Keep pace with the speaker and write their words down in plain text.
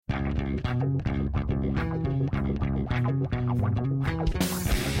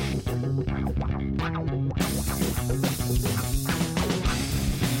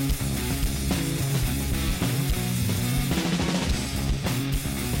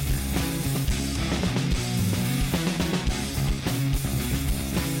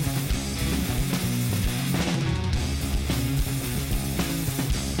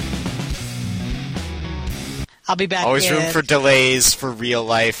I'll be back. Always room for delays for real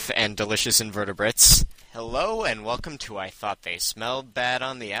life and delicious invertebrates. Hello and welcome to I Thought They Smelled Bad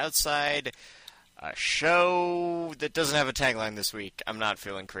on the Outside, a show that doesn't have a tagline this week. I'm not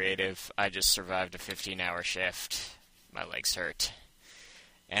feeling creative. I just survived a 15-hour shift. My legs hurt.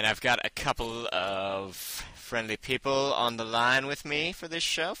 And I've got a couple of friendly people on the line with me for this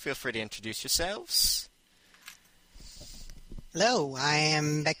show. Feel free to introduce yourselves. Hello, I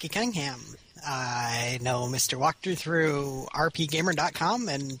am Becky Cunningham. I know Mr. Walkthrough through rpgamer.com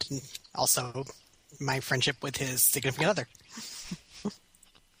and also my friendship with his significant other.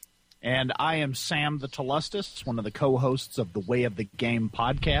 And I am Sam the Telustus, one of the co-hosts of the Way of the Game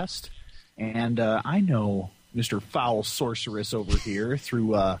podcast. And I know Mr. Foul Sorceress over here through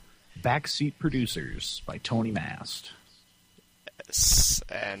Backseat Producers by Tony Mast. Yes,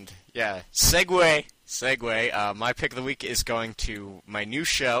 and yeah, segue. My pick of the week is going to my new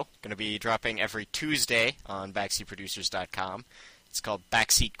show, going to be dropping every Tuesday on backseatproducers.com. It's called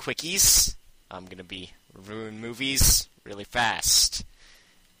Backseat Quickies. I'm going to be reviewing movies really fast.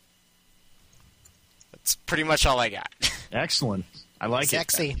 That's pretty much all I got. Excellent. I like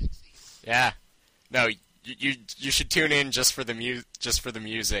Sexy. it. Yeah. No, you should tune in just for the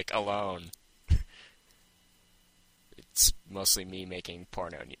music alone. It's mostly me making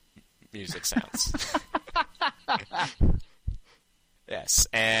porno music sounds. Yes,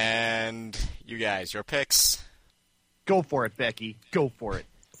 and you guys, your picks? Go for it, Becky. Go for it.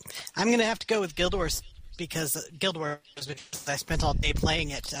 I'm going to have to go with Guild Wars because I spent all day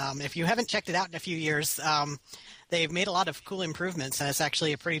playing it. If you haven't checked it out in a few years, they've made a lot of cool improvements, and it's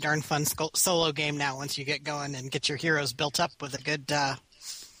actually a pretty darn fun solo game now once you get going and get your heroes built up with a good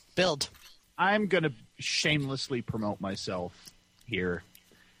build. I'm going to shamelessly promote myself here.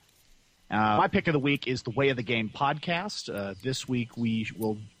 My pick of the week is the Way of the Game podcast. This week we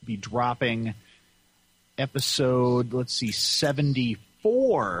will be dropping episode,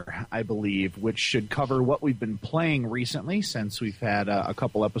 74, I believe, which should cover what we've been playing recently since we've had a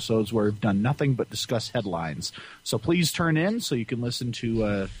couple episodes where we've done nothing but discuss headlines. So please turn in so you can listen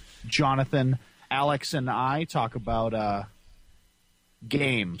to Jonathan, Alex, and I talk about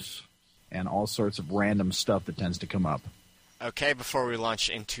games and all sorts of random stuff that tends to come up. Okay, before we launch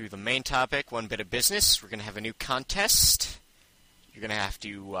into the main topic, one bit of business. We're going to have a new contest. You're going to have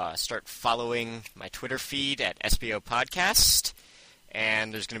to start following my Twitter feed at SBO Podcast,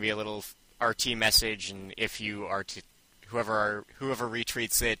 and there's going to be a little RT message, and if you are to, whoever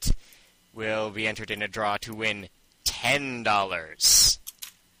retweets it will be entered in a draw to win $10.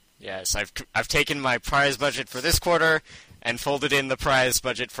 Yes, I've taken my prize budget for this quarter and folded in the prize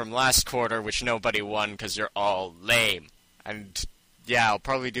budget from last quarter, which nobody won because you're all lame. And yeah, I'll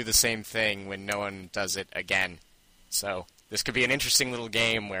probably do the same thing when no one does it again. So this could be an interesting little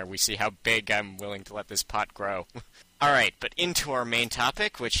game where we see how big I'm willing to let this pot grow. Alright, but into our main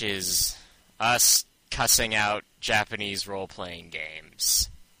topic, which is us cussing out Japanese role-playing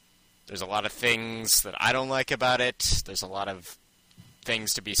games. There's a lot of things that I don't like about it. There's a lot of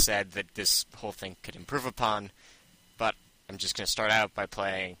things to be said that this whole thing could improve upon. But I'm just going to start out by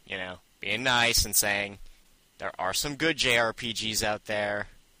playing, being nice and saying there are some good JRPGs out there.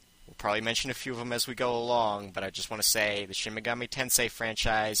 We'll probably mention a few of them as we go along, but I just want to say the Shin Megami Tensei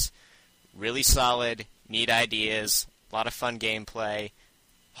franchise, really solid, neat ideas, a lot of fun gameplay,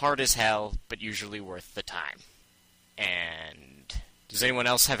 hard as hell, but usually worth the time. And does anyone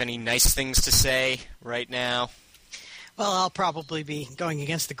else have any nice things to say right now? Well, I'll probably be going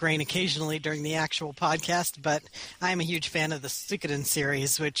against the grain occasionally during the actual podcast, but I'm a huge fan of the Suikoden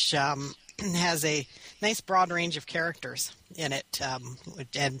series, which has a nice broad range of characters in it,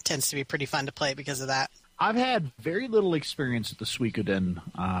 and tends to be pretty fun to play because of that. I've had very little experience with the Suikoden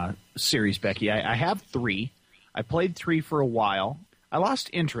series, Becky. I have 3. I played 3 for a while. I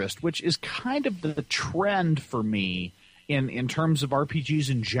lost interest, which is kind of the trend for me in terms of RPGs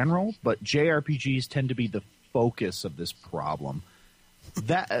in general, but JRPGs tend to be the focus of this problem.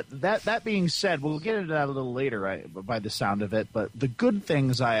 That being said, we'll get into that a little later by the sound of it, but the good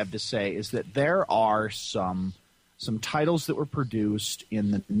things I have to say is that there are some titles that were produced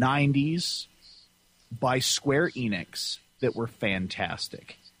in the 90s by Square Enix that were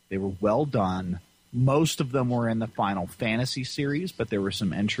fantastic. They were well done. Most of them were in the Final Fantasy series, but there were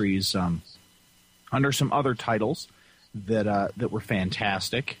some entries under some other titles that were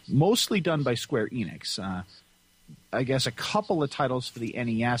fantastic, mostly done by Square Enix. I guess a couple of titles for the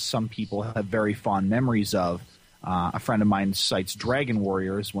NES some people have very fond memories of. A friend of mine cites Dragon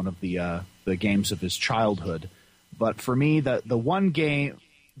Warrior as one of the games of his childhood. But for me, the one game,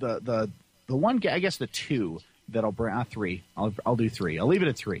 the one game, I guess the two that I'll bring, three. I'll do three. I'll leave it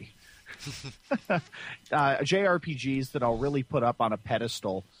at three. JRPGs that I'll really put up on a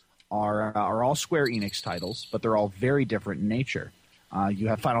pedestal are all Square Enix titles, but they're all very different in nature. You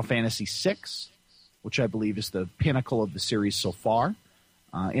have Final Fantasy VI, which I believe is the pinnacle of the series so far,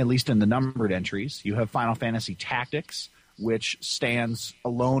 at least in the numbered entries. You have Final Fantasy Tactics, which stands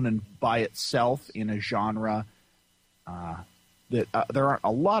alone and by itself in a genre that there aren't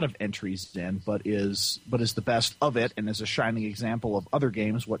a lot of entries in, but is the best of it and is a shining example of other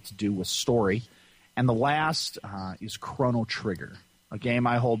games what to do with story. And the last is Chrono Trigger, a game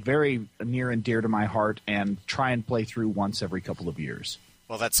I hold very near and dear to my heart and try and play through once every couple of years.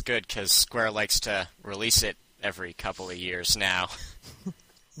 Well, that's good, because Square likes to release it every couple of years now.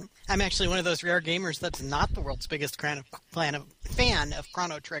 I'm actually one of those rare gamers that's not the world's biggest fan of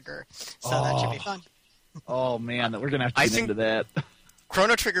Chrono Trigger, so that should be fun. Oh, man, we're going to have to get into that.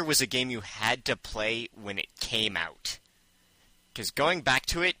 Chrono Trigger was a game you had to play when it came out. Because going back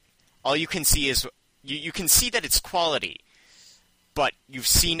to it, all you can see is... You can see that it's quality, but you've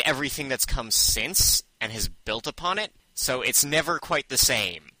seen everything that's come since and has built upon it, so it's never quite the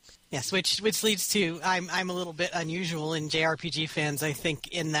same. Yes, which leads to I'm a little bit unusual in JRPG fans, I think,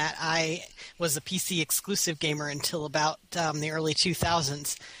 in that I was a PC exclusive gamer until about the early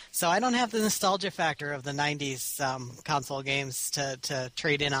 2000s. So I don't have the nostalgia factor of the 90s console games to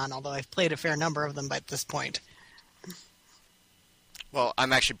trade in on, although I've played a fair number of them by this point. Well,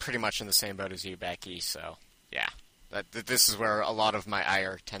 I'm actually pretty much in the same boat as you, Becky, so yeah. This is where a lot of my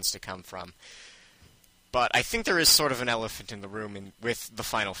ire tends to come from. But I think there is sort of an elephant in the room with the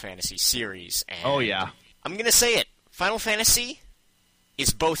Final Fantasy series. And oh, yeah. I'm going to say it. Final Fantasy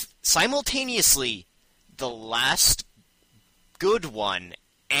is both simultaneously the last good one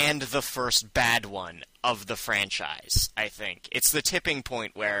and the first bad one of the franchise, I think. It's the tipping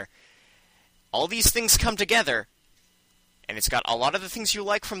point where all these things come together, and it's got a lot of the things you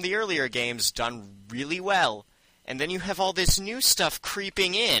like from the earlier games done really well, and then you have all this new stuff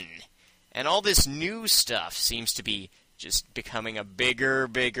creeping in. And all this new stuff seems to be just becoming a bigger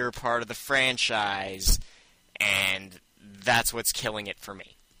part of the franchise, and that's what's killing it for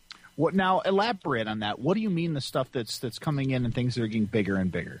me. What now? Elaborate on that. What do you mean the stuff that's coming in and things that are getting bigger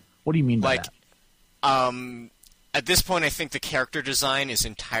and bigger? What do you mean by that? At this point, I think the character design is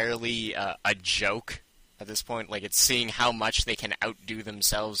entirely a joke. At this point, like, it's seeing how much they can outdo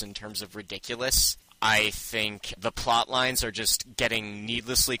themselves in terms of ridiculous. I think the plot lines are just getting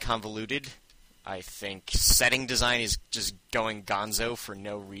needlessly convoluted. I think setting design is just going gonzo for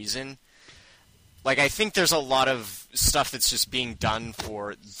no reason. Like, I think there's a lot of stuff that's just being done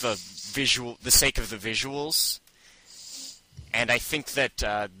for the sake of the visuals. And I think that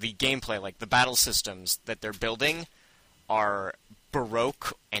the gameplay, like the battle systems that they're building, are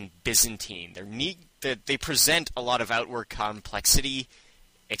Baroque and Byzantine. They present a lot of outward complexity,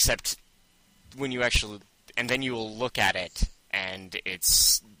 except when you actually, and then you will look at it, and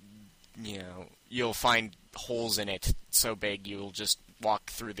it's, you'll find holes in it so big you'll just walk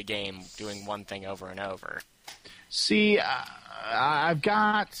through the game doing one thing over and over. See, I'm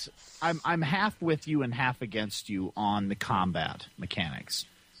half with you and half against you on the combat mechanics.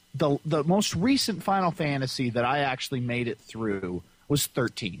 The most recent Final Fantasy that I actually made it through was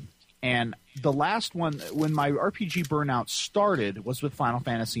 13. And the last one, when my RPG burnout started, was with Final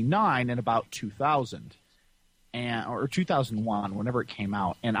Fantasy IX in about 2000, or 2001, whenever it came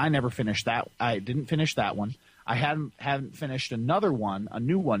out. And I never finished that. I didn't finish that one. I hadn't finished another one, a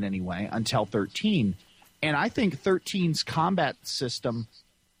new one anyway, until 13. And I think 13's combat system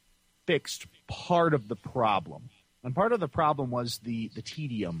fixed part of the problem. And part of the problem was the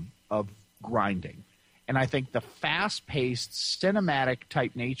tedium of grinding. And I think the fast-paced,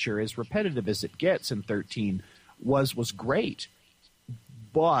 cinematic-type nature, as repetitive as it gets in 13, was great.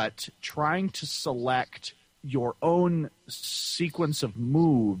 But trying to select your own sequence of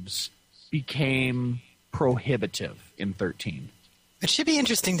moves became prohibitive in 13. It should be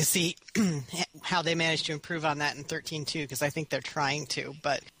interesting to see how they managed to improve on that in 13, too, because I think they're trying to.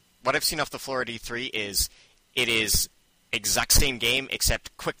 But what I've seen off the floor at E3 is it is exact same game,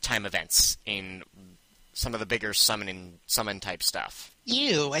 except quick-time events in some of the bigger summon-type stuff.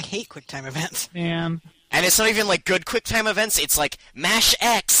 Ew, I hate QuickTime events. Man. And it's not even like good QuickTime events, it's like, mash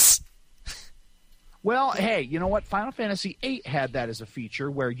X! Well, hey, you know what? Final Fantasy VIII had that as a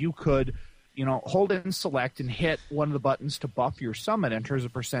feature where you could, hold and select and hit one of the buttons to buff your summon enters a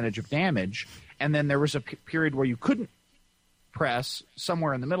percentage of damage, and then there was a period where you couldn't press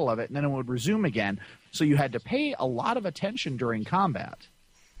somewhere in the middle of it, and then it would resume again. So you had to pay a lot of attention during combat.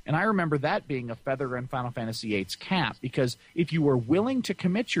 And I remember that being a feather in Final Fantasy VIII's cap, because if you were willing to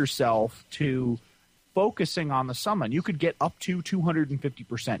commit yourself to focusing on the summon, you could get up to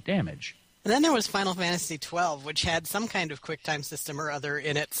 250% damage. And then there was Final Fantasy XII, which had some kind of quick time system or other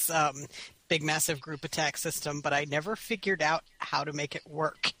in its big, massive group attack system, but I never figured out how to make it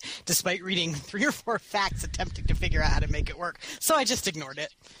work, despite reading 3 or 4 facts attempting to figure out how to make it work. So I just ignored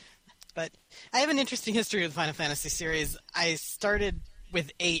it. But I have an interesting history with the Final Fantasy series. I started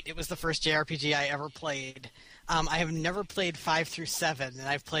with 8. It was the first JRPG I ever played. I have never played 5 through 7, and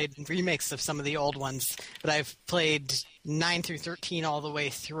I've played remakes of some of the old ones, but I've played 9 through 13 all the way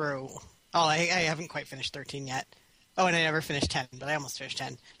through. Oh, I haven't quite finished 13 yet. Oh, and I never finished 10, but I almost finished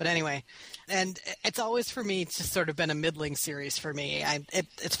 10. But anyway, and it's always for me just sort of been a middling series for me.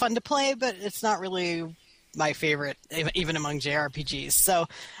 It's fun to play, but it's not really my favorite, even among JRPGs. So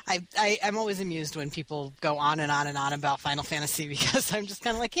I'm always amused when people go on and on and on about Final Fantasy, because I'm just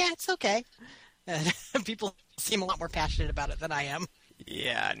kind of like, yeah, it's okay. And people seem a lot more passionate about it than I am.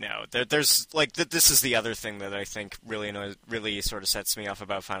 Yeah, no. There's this is the other thing that I think really sort of sets me off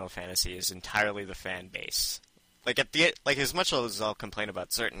about Final Fantasy is entirely the fan base. As much as I'll complain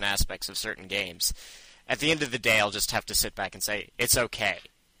about certain aspects of certain games, at the end of the day, I'll just have to sit back and say it's okay,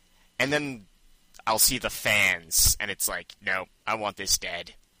 and then I'll see the fans, and it's like, no, I want this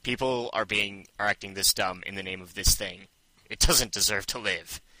dead. People are acting this dumb in the name of this thing. It doesn't deserve to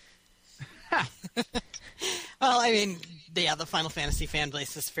live. Well, I mean, yeah, the Final Fantasy fan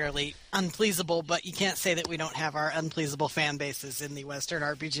base is fairly unpleasable, but you can't say that we don't have our unpleasable fan bases in the Western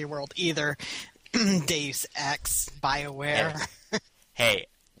RPG world either. Deus Ex, BioWare. Hey,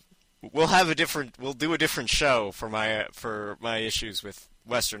 we'll do a different show for my issues with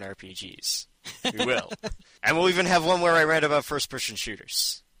Western RPGs. We will. And we'll even have one where I rant about first-person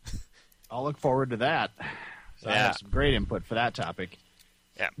shooters. I'll look forward to that. So I have some great input for that topic.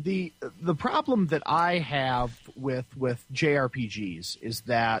 Yeah. The problem that I have with JRPGs is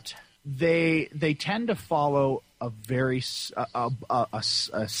that they tend to follow a very a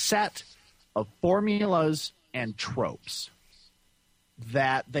set of formulas and tropes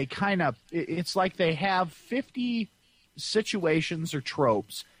that they kind of, it's like they have 50 situations or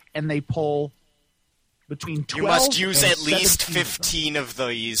tropes, and they pull between 12 You must use and at least 17 15 of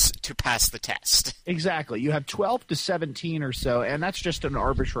these to pass the test. Exactly. You have 12 to 17 or so, and that's just an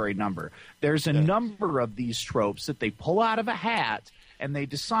arbitrary number. There's a number of these tropes that they pull out of a hat, and they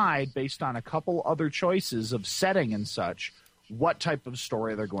decide, based on a couple other choices of setting and such, what type of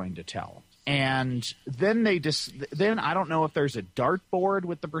story they're going to tell. And then then I don't know if there's a dartboard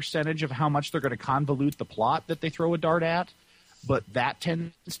with the percentage of how much they're going to convolute the plot that they throw a dart at, but that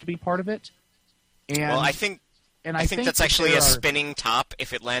tends to be part of it. And, well, I think that's actually a spinning top.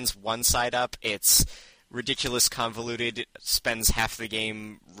 If it lands one side up, it's ridiculous convoluted, spends half the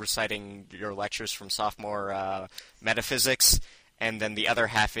game reciting your lectures from sophomore metaphysics, and then the other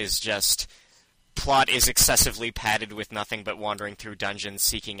half is just plot is excessively padded with nothing but wandering through dungeons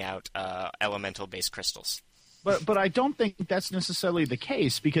seeking out elemental-based crystals. But I don't think that's necessarily the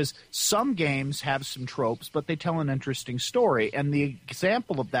case, because some games have some tropes, but they tell an interesting story. And the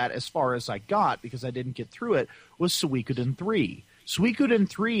example of that, as far as I got, because I didn't get through it, was Suikoden 3. Suikoden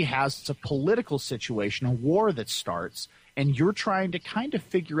 3 has a political situation, a war that starts, and you're trying to kind of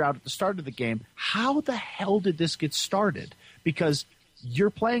figure out at the start of the game, how the hell did this get started? Because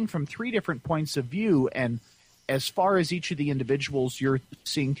you're playing from 3 different points of view, and as far as each of the individuals you're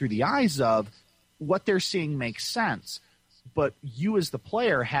seeing through the eyes of, what they're seeing makes sense. But you as the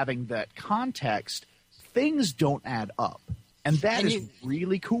player having that context, things don't add up. And that is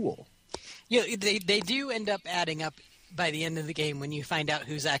really cool. Yeah, they do end up adding up by the end of the game when you find out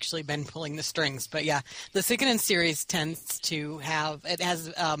who's actually been pulling the strings. But yeah, the Suikoden series tends to have, it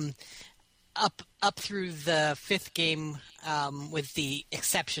has up through the 5th game, with the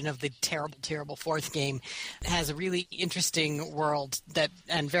exception of the terrible 4th game, it has a really interesting world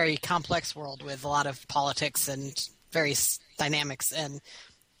and very complex world with a lot of politics and various dynamics, and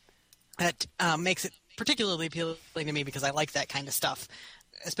that makes it particularly appealing to me because I like that kind of stuff.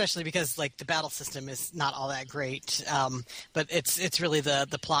 Especially because, like, the battle system is not all that great, but it's really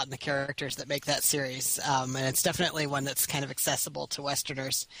the plot and the characters that make that series, and it's definitely one that's kind of accessible to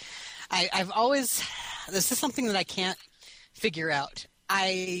Westerners. I've always, this is something that I can't figure out.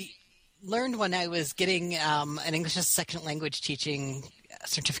 I learned when I was getting an English as a second language teaching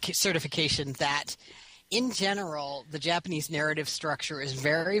certification that in general, the Japanese narrative structure is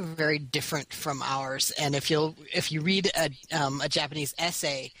very, very different from ours. And if you read a Japanese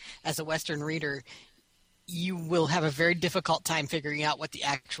essay as a Western reader, you will have a very difficult time figuring out what the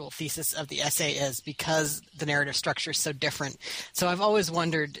actual thesis of the essay is because the narrative structure is so different. So I've always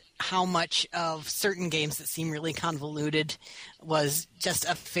wondered how much of certain games that seem really convoluted was just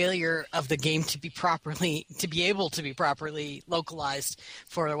a failure of the game to be able to be properly localized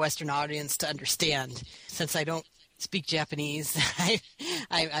for a Western audience to understand. Since I don't speak Japanese,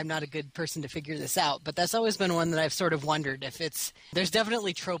 I'm not a good person to figure this out, but that's always been one that I've sort of wondered if there's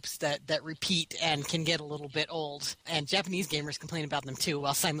definitely tropes that repeat and can get a little bit old, and Japanese gamers complain about them too,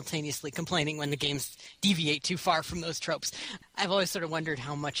 while simultaneously complaining when the games deviate too far from those tropes. I've always sort of wondered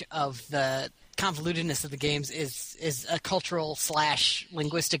how much of the convolutedness of the games is a cultural /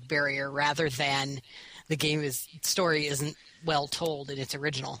 linguistic barrier rather than the story isn't well told in its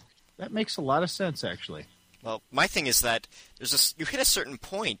original. That makes a lot of sense, actually. Well, my thing is that you hit a certain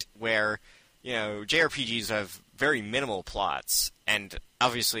point where, JRPGs have very minimal plots, and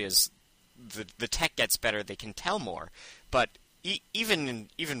obviously as the tech gets better, they can tell more. But even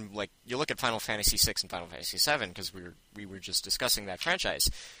like you look at Final Fantasy VI and Final Fantasy VII, because we were just discussing that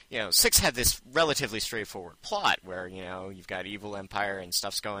franchise. 6 had this relatively straightforward plot where you've got evil empire and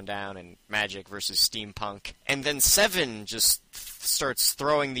stuff's going down and magic versus steampunk, and then 7 just starts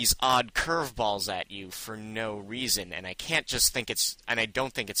throwing these odd curveballs at you for no reason, and I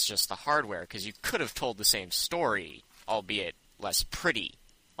don't think it's just the hardware, because you could have told the same story, albeit less pretty,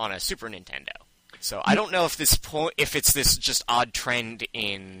 on a Super Nintendo. So I don't know if it's this just odd trend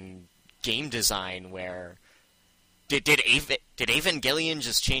in game design where did Evangelion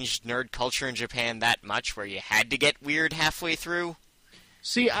just change nerd culture in Japan that much where you had to get weird halfway through?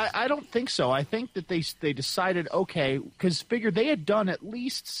 See, I don't think so. I think that they decided, okay, because they had done at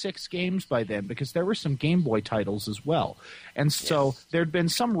least 6 games by then, because there were some Game Boy titles as well. And so there'd been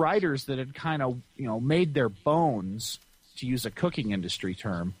some writers that had kind of, made their bones, to use a cooking industry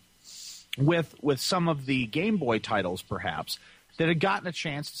term, with some of the Game Boy titles, perhaps, that had gotten a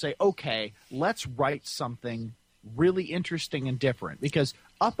chance to say, okay, let's write something really interesting and different. Because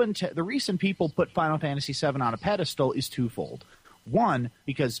up until the reason people put Final Fantasy VII on a pedestal is twofold. One,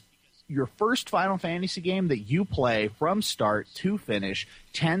 because your first Final Fantasy game that you play from start to finish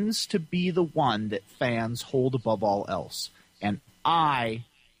tends to be the one that fans hold above all else. And I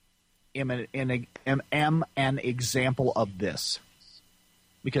am an example of this.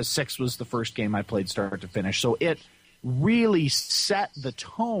 Because 6 was the first game I played start to finish. So it really set the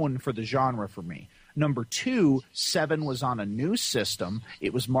tone for the genre for me. Number 2, 7 was on a new system.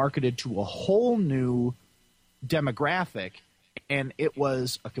 It was marketed to a whole new demographic, and it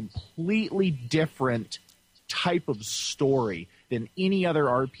was a completely different type of story than any other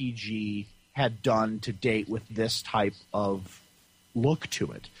RPG had done to date with this type of look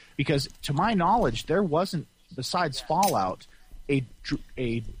to it. Because to my knowledge, there wasn't, besides Fallout,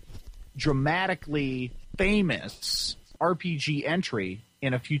 a dramatically famous RPG entry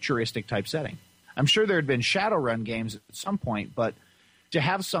in a futuristic type setting. I'm sure there had been Shadowrun games at some point, but to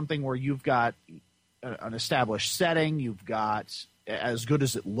have something where you've got an established setting, you've got as good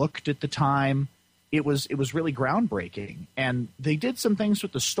as it looked at the time, it was really groundbreaking. And they did some things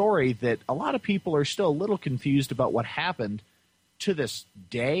with the story that a lot of people are still a little confused about what happened to this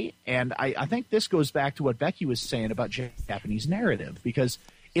day. And I think this goes back to what Becky was saying about Japanese narrative, because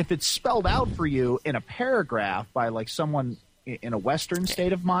if it's spelled out for you in a paragraph by like someone in a Western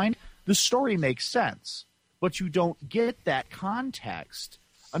state of mind, the story makes sense, but you don't get that context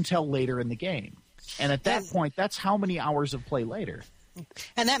until later in the game. And at that point, that's how many hours of play later.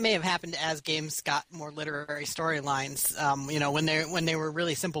 And that may have happened as games got more literary storylines. When they were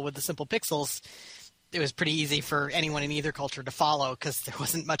really simple with the simple pixels, it was pretty easy for anyone in either culture to follow because there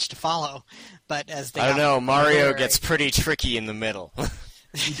wasn't much to follow. But as they Mario gets pretty tricky in the middle.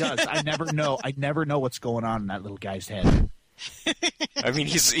 He does. I never know what's going on in that little guy's head. I mean,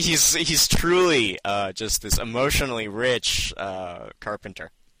 he's truly just this emotionally rich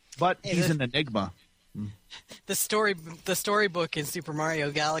carpenter. But he's an enigma. The storybook in Super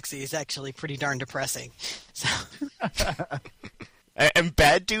Mario Galaxy is actually pretty darn depressing. So. And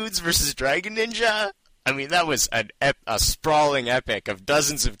Bad Dudes versus Dragon Ninja? I mean, that was a sprawling epic of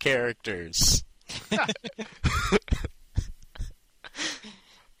dozens of characters.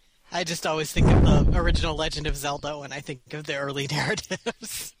 I just always think of the original Legend of Zelda when I think of the early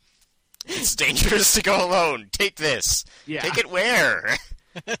narratives. It's dangerous to go alone. Take this. Yeah. Take it where?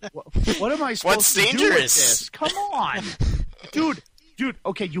 What am I supposed to do with this? Come on. Dude,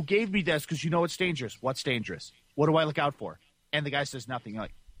 okay, you gave me this because you know it's dangerous. What's dangerous? What do I look out for? And the guy says nothing. You're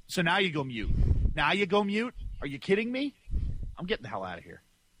like, so now you go mute. Now you go mute? Are you kidding me? I'm getting the hell out of here.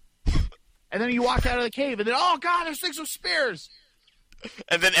 And then you walk out of the cave, and then, oh, God, there's things with spears.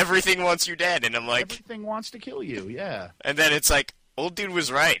 And then everything wants you dead, and I'm like... Everything wants to kill you, yeah. And then it's like, old dude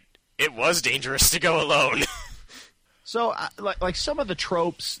was right. It was dangerous to go alone. So, like some of the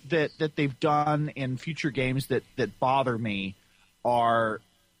tropes that they've done in future games that bother me are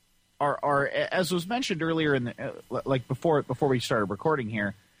as was mentioned earlier in the, like before we started recording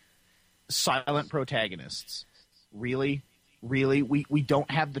here, silent protagonists. Really, we don't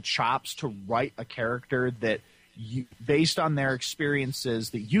have the chops to write a character that based on their experiences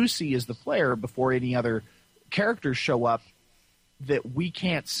that you see as the player before any other characters show up, that we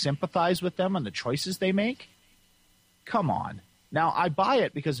can't sympathize with them and the choices they make. Come on. Now, I buy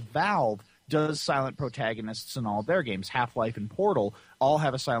it because Valve does silent protagonists in all their games. Half-Life and Portal all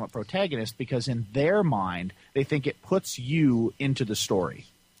have a silent protagonist because in their mind, they think it puts you into the story.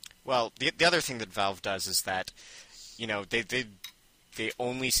 Well, the other thing that Valve does is that,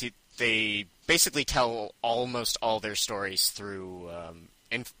 they basically tell almost all their stories through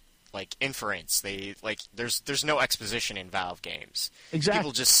inference. There's no exposition in Valve games. Exactly.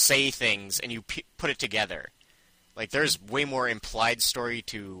 People just say things and you put it together. Like, there's way more implied story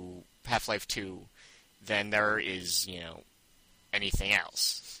to Half-Life 2 than there is, anything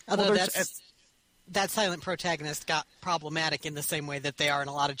else. Although that silent protagonist got problematic in the same way that they are in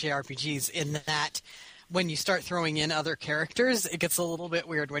a lot of JRPGs, in that when you start throwing in other characters, it gets a little bit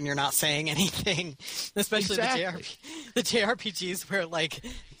weird when you're not saying anything. Especially the JRPGs where, like,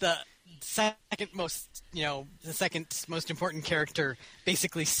 the second most important character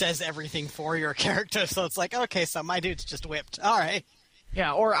basically says everything for your character. So it's like, okay, so my dude's just whipped. All right.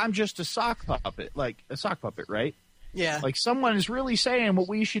 Yeah, or I'm just a sock puppet, right? Yeah. Like, someone is really saying what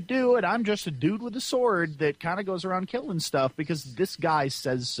we should do, and I'm just a dude with a sword that kind of goes around killing stuff because this guy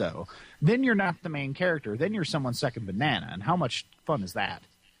says so. Then you're not the main character. Then you're someone's second banana, and how much fun is that?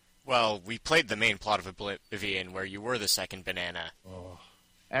 Well, we played the main plot of Oblivion where you were the second banana. Oh.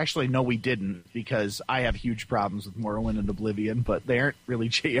 Actually, no, we didn't, because I have huge problems with Morrowind and Oblivion, but they aren't really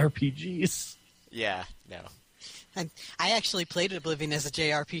JRPGs. Yeah, no. I actually played Oblivion as a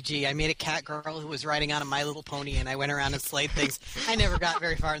JRPG. I made a cat girl who was riding on a My Little Pony, and I went around and slayed things. I never got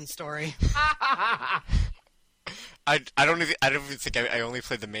very far in the story. I don't even think I only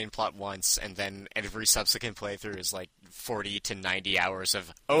played the main plot once, and then every subsequent playthrough is like 40 to 90 hours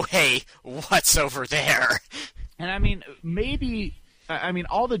of, oh hey, what's over there? And I mean,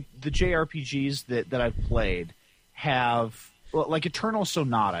 all the JRPGs that I've played have, like Eternal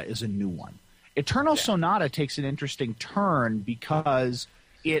Sonata is a new one. Eternal Sonata takes an interesting turn because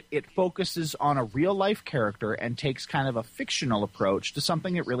it focuses on a real-life character and takes kind of a fictional approach to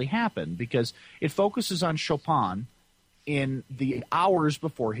something that really happened, because it focuses on Chopin in the hours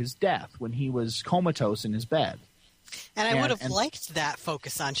before his death when he was comatose in his bed. And I would have liked that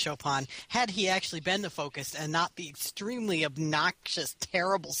focus on Chopin had he actually been the focus and not the extremely obnoxious,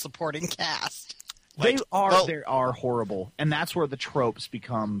 terrible supporting cast. They are horrible, and that's where the tropes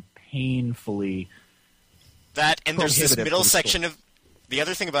become painfully that, and there's this middle section of... The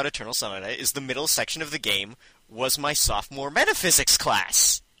other thing about Eternal Sonata is the middle section of the game was my sophomore metaphysics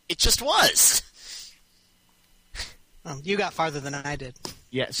class. It just was. Well, you got farther than I did.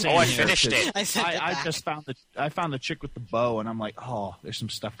 Yeah, I finished it. I found the chick with the bow, and I'm like, oh, there's some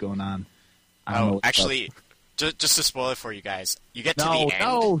stuff going on. Actually, just to spoil it for you guys, you get to the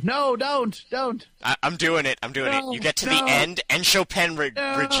end. No, don't. I'm doing it. You get to the end, and Chopin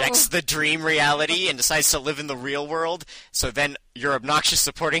rejects the dream reality and decides to live in the real world. So then your obnoxious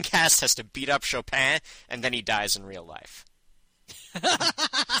supporting cast has to beat up Chopin, and then he dies in real life.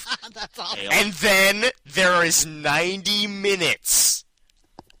 That's awesome. And then there is 90 minutes.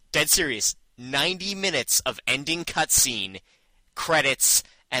 Dead serious. 90 minutes of ending cutscene, credits,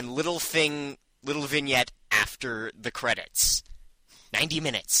 and little vignette after the credits. 90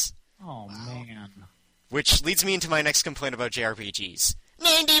 minutes. Oh, man. Which leads me into my next complaint about JRPGs.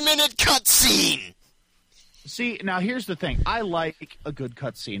 90-minute cutscene! See, now here's the thing. I like a good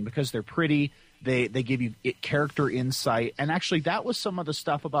cutscene because they're pretty. They give you character insight. And actually, that was some of the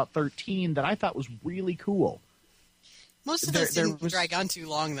stuff about 13 that I thought was really cool. Most of those didn't drag on too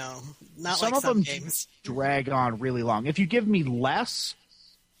long, though. Not like some games. Drag on really long. If you give me less,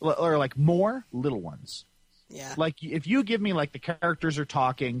 or like more, little ones. Yeah. Like, if you give me, like, the characters are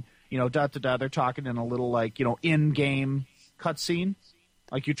talking, they're talking in a little, like, in-game cutscene.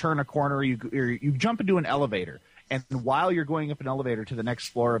 Like, you turn a corner, you jump into an elevator. And while you're going up an elevator to the next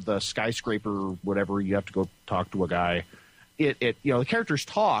floor of the skyscraper or whatever, you have to go talk to a guy. The characters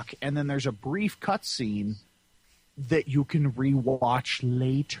talk, and then there's a brief cutscene that you can rewatch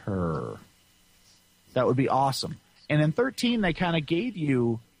later. That would be awesome. And in 13, they kind of gave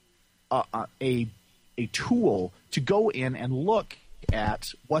you a tool to go in and look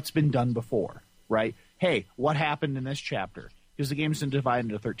at what's been done before, right? Hey, what happened in this chapter? Because the game's been divided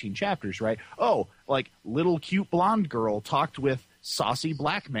into 13 chapters, right? Oh, like little cute blonde girl talked with saucy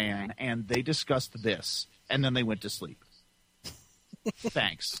black man, and they discussed this, and then they went to sleep.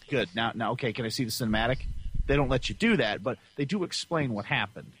 Thanks. Good. Now, okay, can I see the cinematic? They don't let you do that, but they do explain what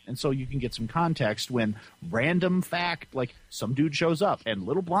happened. And so you can get some context when random fact, like some dude shows up and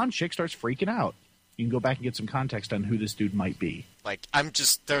little blonde chick starts freaking out. You can go back and get some context on who this dude might be. Like,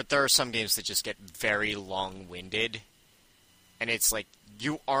 there are some games that just get very long-winded, and it's like,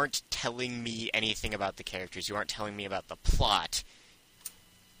 you aren't telling me anything about the characters. You aren't telling me about the plot.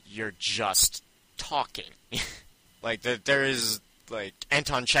 You're just talking. Like, there is... Like,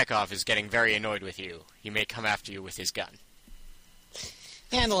 Anton Chekhov is getting very annoyed with you. He may come after you with his gun.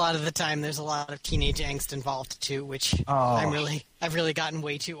 And a lot of the time, there's a lot of teenage angst involved too, which I've really gotten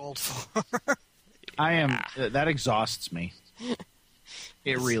way too old for. That exhausts me.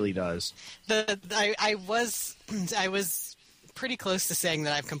 It really does. I was pretty close to saying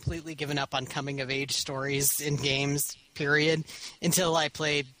that I've completely given up on coming of age stories in games. Period. Until I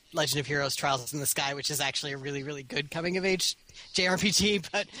played Legend of Heroes: Trials in the Sky, which is actually a really, really good coming of age JRPG,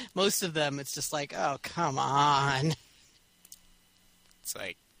 but most of them, it's just like, oh, come on. It's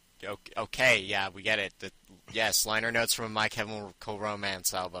like, okay, yeah, we get it. Yes, liner notes from a My Chemical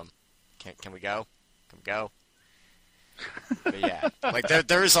Romance album. Can we go? Can we go? But yeah, like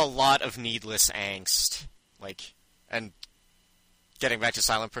there is a lot of needless angst. Like, and getting back to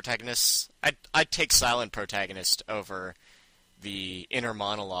silent protagonists, I'd take silent protagonist over the inner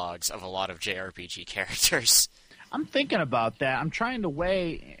monologues of a lot of JRPG characters. I'm thinking about that. I'm trying to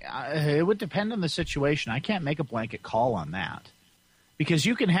weigh. It would depend on the situation. I can't make a blanket call on that. Because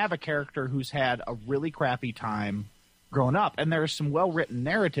you can have a character who's had a really crappy time growing up, and there are some well-written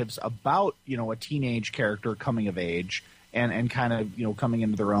narratives about, a teenage character coming of age and kind of, coming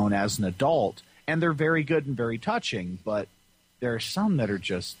into their own as an adult, and they're very good and very touching, but there are some that are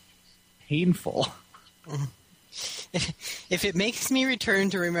just painful. If it makes me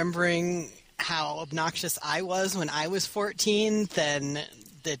return to remembering how obnoxious I was when I was 14, then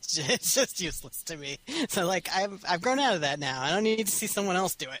it's just useless to me. So, like, I've grown out of that now. I don't need to see someone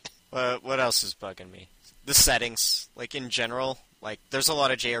else do it. What else is bugging me? The settings, like, in general. Like, there's a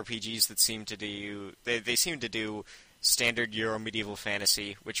lot of JRPGs that seem to do... They seem to do standard Euro medieval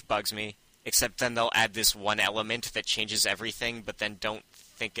fantasy, which bugs me. Except then they'll add this one element that changes everything, but then don't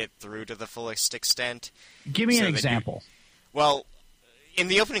think it through to the fullest extent. Give me an example. Well, in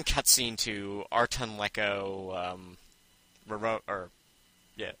the opening cutscene to Arton Leko,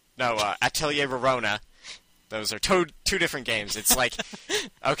 Atelier Verona, those are two different games. It's like,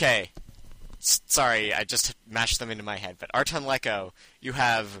 okay, sorry, I just mashed them into my head, but Arton Leko, you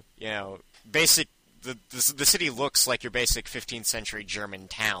have, basic, the city looks like your basic 15th century German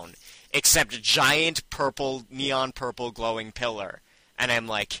town, except a giant neon purple glowing pillar. And I'm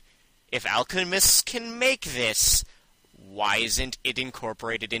like, if alchemists can make this, why isn't it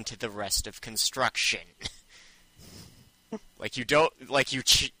incorporated into the rest of construction? Like, you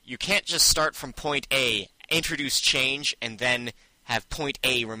can't just start from point A, introduce change, and then have point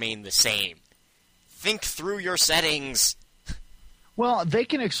A remain the same. Think through your settings. Well, they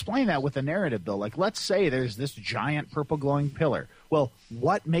can explain that with a narrative, though. Like, let's say there's this giant purple glowing pillar. Well,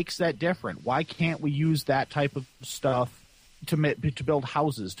 what makes that different? Why can't we use that type of stuff to build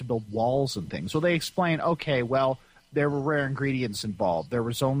houses, to build walls and things? Well, they explain, okay, well, there were rare ingredients involved. There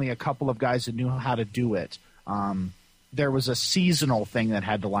was only a couple of guys that knew how to do it. There was a seasonal thing that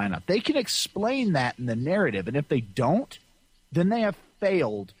had to line up. They can explain that in the narrative, and if they don't, then they have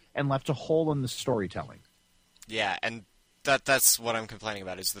failed and left a hole in the storytelling. Yeah, and that's what I'm complaining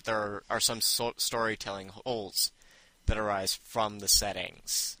about, is that there are some storytelling holes that arise from the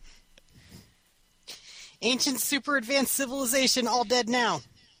settings. Ancient super advanced civilization, all dead now.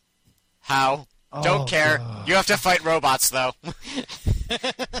 How? Don't care. God. You have to fight robots, though.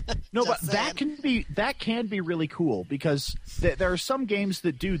 No, but that can be really cool, because there are some games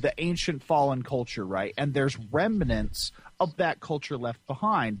that do the ancient fallen culture, right? And there's remnants of that culture left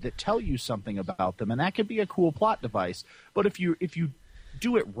behind that tell you something about them, and that could be a cool plot device. But if you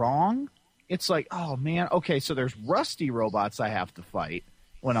do it wrong, it's like, oh man, okay, so there's rusty robots I have to fight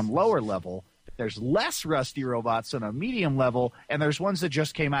when I'm lower level. There's less rusty robots on a medium level, and there's ones that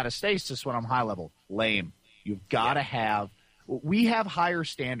just came out of stasis when I'm high level. Lame. You've got to have... We have higher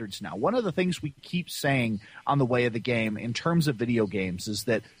standards now. One of the things we keep saying on the way of the game in terms of video games is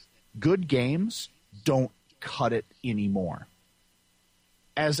that good games don't cut it anymore.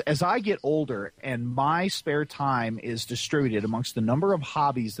 As I get older and my spare time is distributed amongst the number of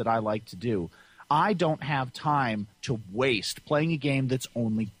hobbies that I like to do, I don't have time to waste playing a game that's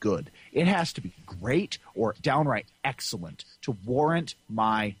only good. It has to be great or downright excellent to warrant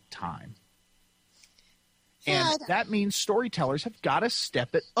my time. And that means storytellers have got to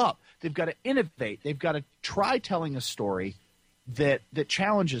step it up. They've got to innovate. They've got to try telling a story that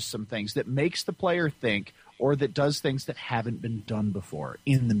challenges some things, that makes the player think, or that does things that haven't been done before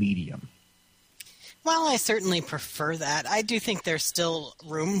in the medium. Well, I certainly prefer that. I do think there's still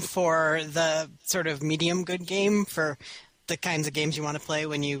room for the sort of medium good game for the kinds of games you want to play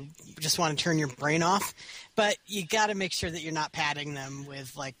when you just want to turn your brain off. But you got to make sure that you're not padding them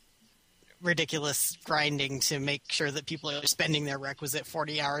with like ridiculous grinding to make sure that people are spending their requisite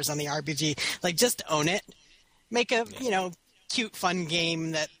 40 hours on the RPG. Like, just own it. Make a, cute, fun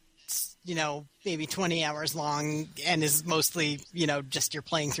game that's, maybe 20 hours long and is mostly, just you're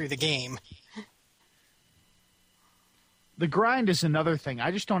playing through the game. The grind is another thing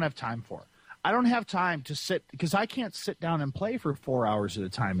I just don't have time for. I don't have time to sit, because I can't sit down and play for 4 hours at a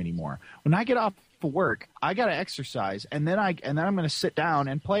time anymore. When I get off for work, I got to exercise, and then I'm going to sit down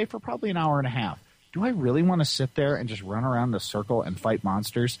and play for probably an hour and a half. Do I really want to sit there and just run around in a circle and fight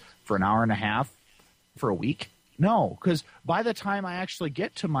monsters for an hour and a half for a week? No, because by the time I actually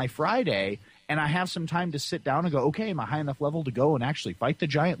get to my Friday and I have some time to sit down and go, okay, am I high enough level to go and actually fight the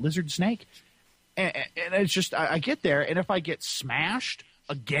giant lizard snake? And it's just, I get there, and if I get smashed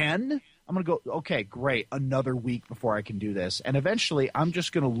again, I'm going to go, okay, great, another week before I can do this. And eventually I'm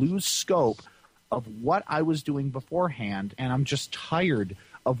just going to lose scope of what I was doing beforehand, and I'm just tired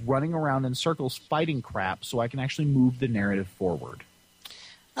of running around in circles fighting crap so I can actually move the narrative forward.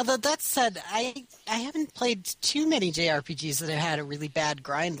 Although that said, I haven't played too many JRPGs that have had a really bad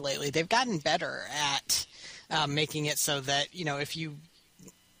grind lately. They've gotten better at making it so that, if you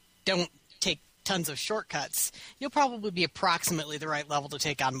don't take tons of shortcuts, you'll probably be approximately the right level to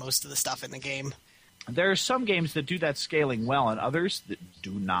take on most of the stuff in the game. There are some games that do that scaling well and others that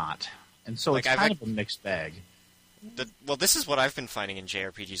do not. And so it's kind of a mixed bag. This is what I've been finding in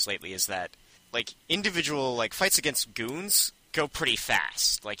JRPGs lately is that, individual, fights against goons go pretty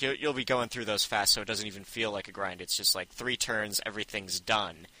fast. You'll be going through those fast, so it doesn't even feel like a grind. It's just 3 turns, everything's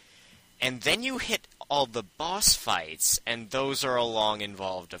done. And then you hit all the boss fights, and those are a long,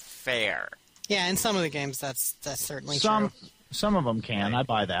 involved affair. Yeah, in some of the games, that's certainly true. Some of them can. I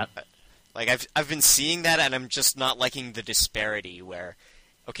buy that. I've been seeing that, and I'm just not liking the disparity where,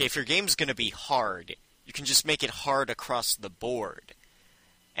 okay, if your game's going to be hard, you can just make it hard across the board.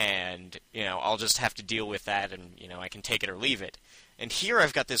 And, I'll just have to deal with that, and, I can take it or leave it. And here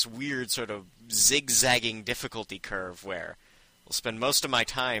I've got this weird sort of zigzagging difficulty curve where I'll spend most of my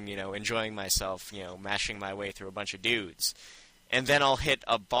time, enjoying myself, mashing my way through a bunch of dudes. And then I'll hit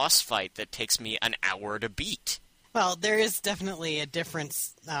a boss fight that takes me an hour to beat. Well, there is definitely a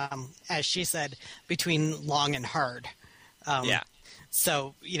difference, as she said, between long and hard. Yeah.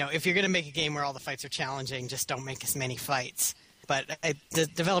 So, if you're going to make a game where all the fights are challenging, just don't make as many fights. But the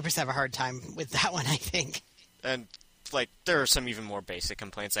developers have a hard time with that one, I think. And, there are some even more basic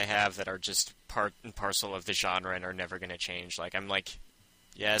complaints I have that are just part and parcel of the genre and are never going to change.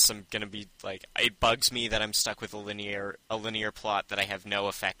 Yes, I'm going to be, it bugs me that I'm stuck with a linear plot that I have no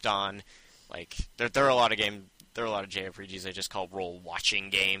effect on. There are a lot of JRPGs I just call role-watching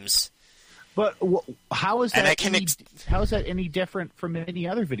games. But how is that any different from any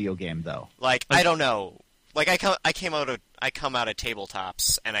other video game, though? I don't know. I come out of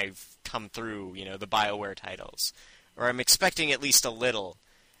tabletops, and I've come through, the BioWare titles. Or I'm expecting at least a little.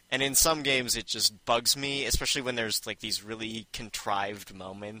 And in some games it just bugs me, especially when there's, these really contrived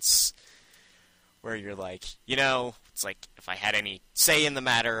moments where you're it's if I had any say in the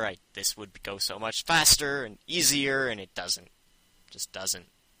matter, this would go so much faster and easier, and it doesn't. Just doesn't.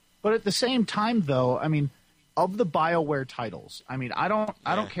 But at the same time, though, of the BioWare titles, I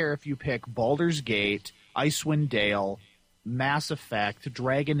don't care if you pick Baldur's Gate, Icewind Dale, Mass Effect,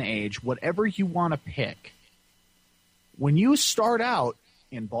 Dragon Age, whatever you want to pick. When you start out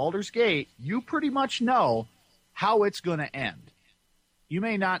in Baldur's Gate, you pretty much know how it's going to end. You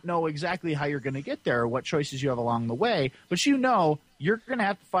may not know exactly how you're going to get there or what choices you have along the way, but you're going to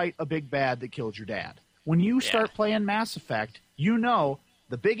have to fight a big bad that killed your dad. When you start playing Mass Effect, the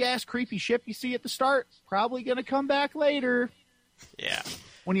big-ass creepy ship you see at the start, probably going to come back later. Yeah.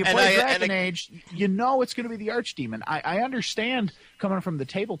 When you play Dragon Age, it's going to be the Archdemon. I understand coming from the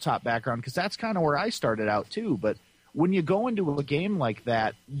tabletop background, because that's kind of where I started out too, but when you go into a game like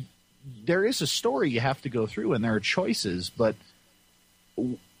that, there is a story you have to go through, and there are choices, but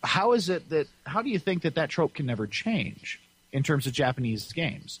how do you think that trope can never change in terms of Japanese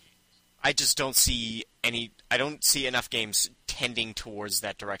games? I just don't see I don't see enough games tending towards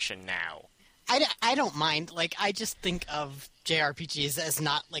that direction now. I don't mind. Like, I just think of JRPGs as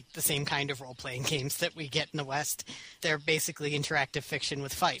not like the same kind of role-playing games that we get in the West. They're basically interactive fiction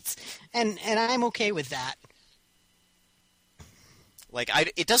with fights, and I'm okay with that. Like,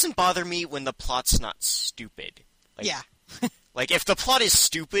 it doesn't bother me when the plot's not stupid. Like, yeah. Like, if the plot is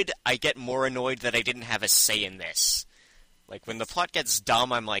stupid, I get more annoyed that I didn't have a say in this. Like, when the plot gets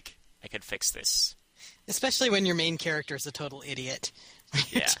dumb, I'm like, I could fix this. Especially when your main character is a total idiot.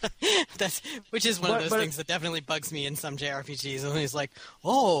 Yeah. Which is one of those things that definitely bugs me in some JRPGs. And he's like,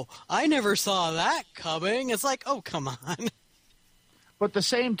 oh, I never saw that coming. It's like, oh, come on. But at the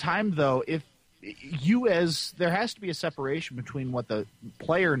same time, though, if there has to be a separation between what the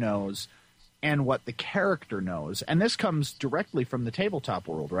player knows and what the character knows. And this comes directly from the tabletop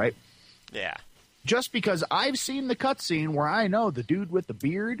world, right? Yeah. Just because I've seen the cutscene where I know the dude with the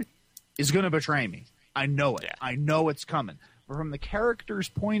beard is going to betray me. I know it. Yeah. I know it's coming. But from the character's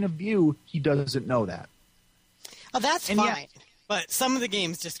point of view, he doesn't know that. Oh, that's fine. But some of the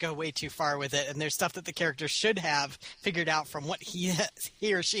games just go way too far with it, and there's stuff that the character should have figured out from what he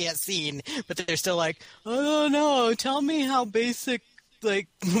or she has seen, but they're still like, oh, no, tell me how basic, like,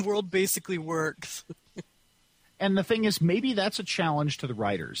 the world basically works. And the thing is, maybe that's a challenge to the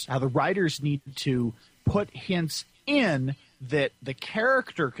writers. How the writers need to put hints in that the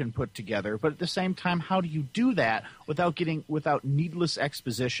character can put together, but at the same time, how do you do that without needless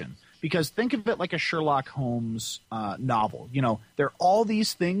exposition? Because think of it like a Sherlock Holmes novel. You know, there are all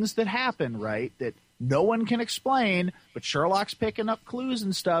these things that happen, right, that no one can explain, but Sherlock's picking up clues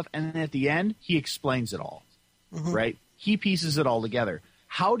and stuff, and then at the end, he explains it all, right? He pieces it all together.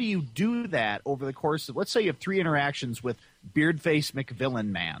 How do you do that over the course of, let's say you have 3 interactions with Beardface McVillain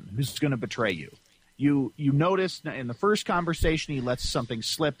Man, who's going to betray you. You notice in the first conversation he lets something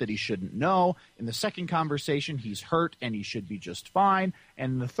slip that he shouldn't know. In the second conversation he's hurt and he should be just fine.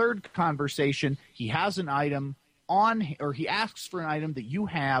 And in the third conversation he has an item or he asks for an item that you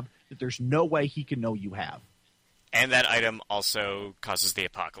have that there's no way he can know you have. And that item also causes the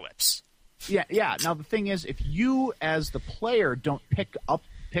apocalypse. Yeah. Now the thing is, if you as the player don't pick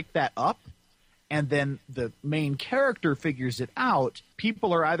that up, and then the main character figures it out,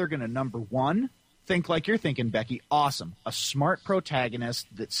 people are either going to, number one, think like you're thinking, Becky, awesome, a smart protagonist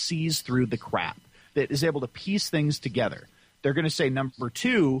that sees through the crap, that is able to piece things together. They're going to say, number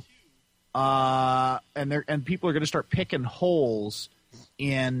two, and people are going to start picking holes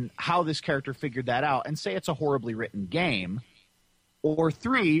in how this character figured that out and say it's a horribly written game. Or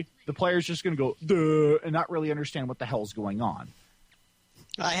 3, the player's just going to go, duh, and not really understand what the hell's going on.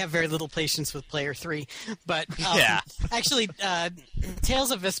 I have very little patience with player 3, but Yeah. Actually, Tales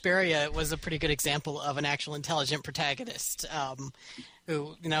of Vesperia was a pretty good example of an actual intelligent protagonist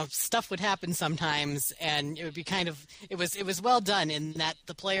who, you know, stuff would happen sometimes, and it would be it was well done in that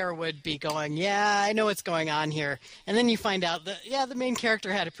the player would be going, yeah, I know what's going on here, and then you find out that, yeah, the main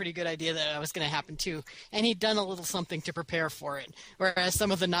character had a pretty good idea that it was going to happen too, and he'd done a little something to prepare for it, whereas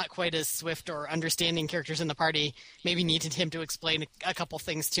some of the not quite as swift or understanding characters in the party maybe needed him to explain a couple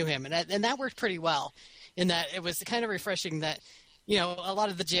things to him, and that worked pretty well, in that it was kind of refreshing that, you know, a lot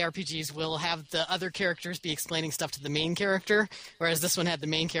of the JRPGs will have the other characters be explaining stuff to the main character, whereas this one had the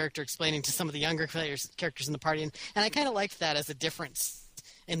main character explaining to some of the younger characters in the party. And I kind of liked that as a difference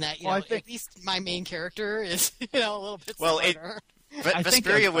in that, at least my main character is, a little bit smarter.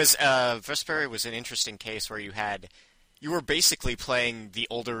 Vesperia was an interesting case where you were basically playing the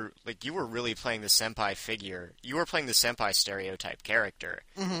older, like you were really playing the senpai figure. You were playing the senpai stereotype character,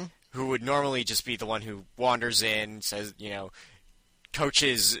 who would normally just be the one who wanders in, says,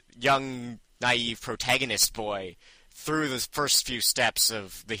 coaches young, naive protagonist boy through the first few steps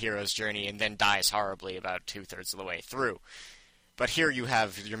of the hero's journey and then dies horribly about 2/3 of the way through. But here you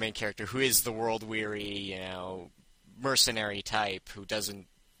have your main character who is the world-weary, mercenary type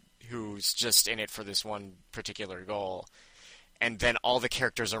who's just in it for this one particular goal. And then all the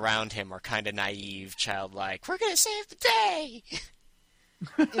characters around him are kind of naive, childlike. We're going to save the day!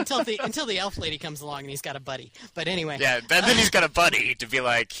 until the elf lady comes along and he's got a buddy. But anyway. Yeah, then he's got a buddy to be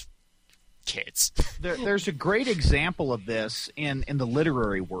like, kids. There's a great example of this in the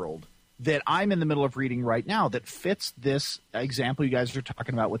literary world that I'm in the middle of reading right now that fits this example you guys are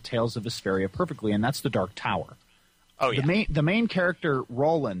talking about with Tales of Vesperia perfectly, and that's The Dark Tower. Oh, yeah. The main character,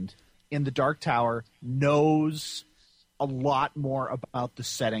 Roland, in The Dark Tower knows a lot more about the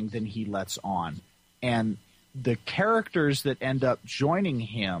setting than he lets on. And the characters that end up joining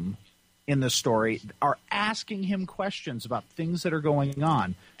him in the story are asking him questions about things that are going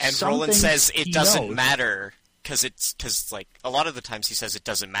on. And Some Roland things says it he doesn't knows. matter because like a lot of the times he says it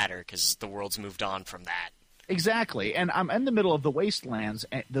doesn't matter because the world's moved on from that. Exactly, and I'm in the middle of the Wastelands,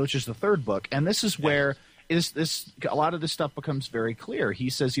 which is the third book, and this is where a lot of this stuff becomes very clear. He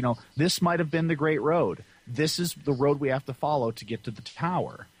says, this might have been the Great Road. This is the road we have to follow to get to the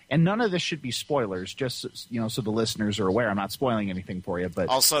tower. And none of this should be spoilers, just so the listeners are aware. I'm not spoiling anything for you, but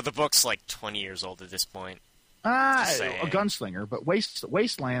Also, the book's like 20 years old at this point. a gunslinger. But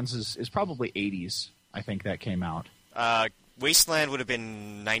Wastelands is probably 80s. I think that came out. Wasteland would have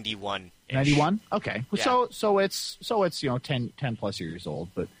been 91. 91? Okay. Yeah. So it's 10 plus years old,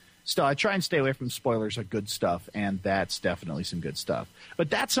 but still I try and stay away from spoilers of good stuff, and that's definitely some good stuff.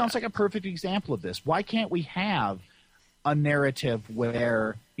 But that sounds like a perfect example of this. Why can't we have a narrative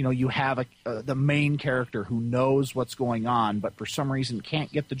where you have the main character who knows what's going on, but for some reason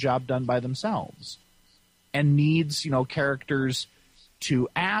can't get the job done by themselves, and needs characters to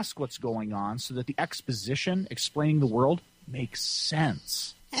ask what's going on so that the exposition explaining the world makes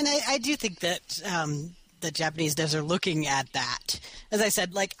sense. And I do think that the Japanese devs are looking at that. As I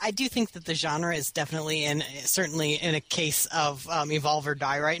said, I do think that the genre is definitely certainly in a case of evolve or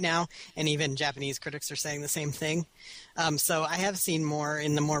die right now, and even Japanese critics are saying the same thing. So I have seen more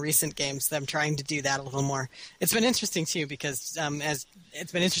in the more recent games them trying to do that a little more. It's been interesting too because as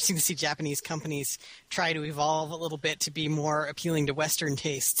it's been interesting to see Japanese companies try to evolve a little bit to be more appealing to Western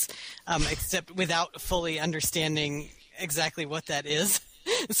tastes, except without fully understanding exactly what that is.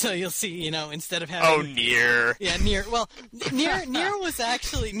 So you'll see, instead of having Nier. Yeah, Nier. Well, Nier was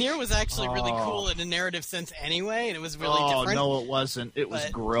actually really cool in a narrative sense anyway, and it was really different. Oh no, it wasn't. It was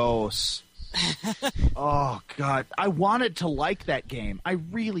gross. Oh God, I wanted to like that game. I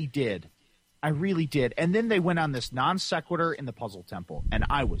really did. And then they went on this non sequitur in the Puzzle Temple, and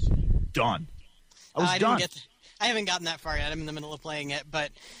I was done. I done. I haven't gotten that far yet. I'm in the middle of playing it,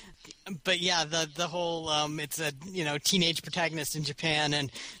 but yeah, the whole it's a teenage protagonist in Japan,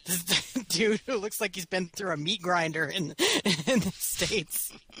 and this dude who looks like he's been through a meat grinder in the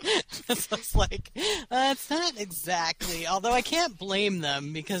States. So it's like it's not exactly. Although I can't blame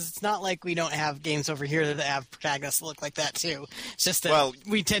them because it's not like we don't have games over here that have protagonists that look like that too. It's just that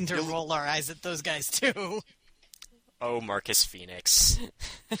we tend to roll our eyes at those guys too. Oh, Marcus Phoenix.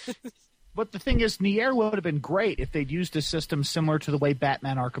 But the thing is, Nier would have been great if they'd used a system similar to the way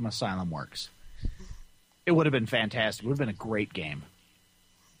Batman Arkham Asylum works. It would have been fantastic. It would have been a great game.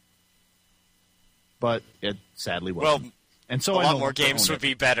 But it sadly wasn't. Well, and so a lot more games would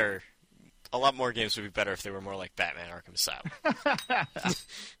be better. A lot more games would be better if they were more like Batman Arkham Asylum.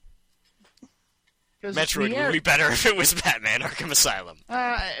 Metroid would be better if it was Batman Arkham Asylum.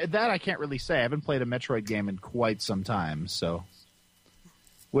 That I can't really say. I haven't played a Metroid game in quite some time, so...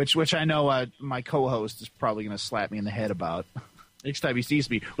 Which I know my co-host is probably going to slap me in the head about next time he sees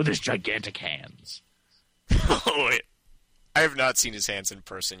me with his gigantic hands. Oh, wait. I have not seen his hands in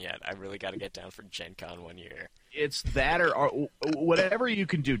person yet. I really got to get down for Gen Con one year. It's that or whatever you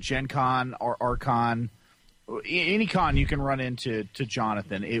can do, Gen Con or Archon, any con you can run into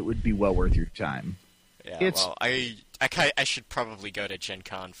Jonathan, it would be well worth your time. Yeah, I should probably go to Gen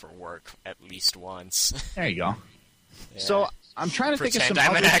Con for work at least once. There you go. Yeah. So I'm trying to think of some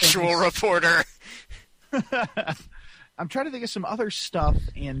I'm other an actual reporter. I'm trying to think of some other stuff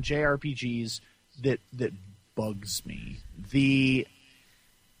in JRPGs that bugs me.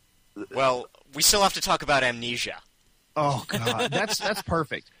 Well, we still have to talk about Amnesia. Oh God, that's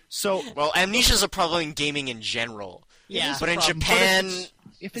perfect. So, Amnesia's a problem in gaming in general. Yeah, but in Japan,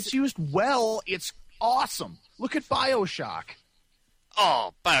 if it's used well, it's awesome. Look at BioShock.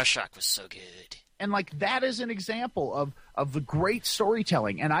 Oh, BioShock was so good. And that is an example of the great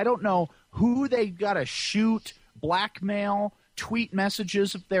storytelling. And I don't know who they got to shoot, blackmail, tweet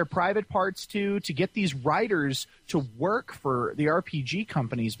messages of their private parts to get these writers to work for the RPG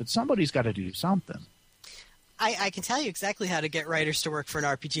companies, but somebody's got to do something. I can tell you exactly how to get writers to work for an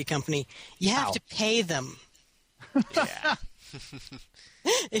RPG company. You have to pay them. Yeah.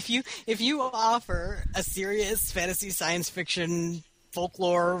 If you offer a serious fantasy science fiction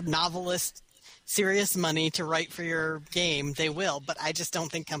folklore novelist serious money to write for your game, they will. But I just don't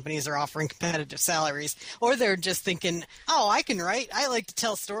think companies are offering competitive salaries. Or they're just thinking, oh, I can write. I like to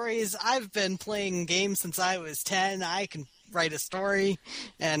tell stories. I've been playing games since I was 10. I can write a story.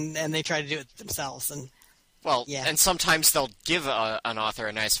 And they try to do it themselves. And and sometimes they'll give an author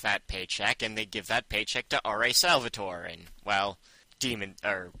a nice fat paycheck, and they give that paycheck to R.A. Salvatore. And,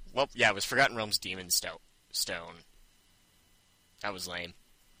 it was Forgotten Realms Demon Stone. That was lame.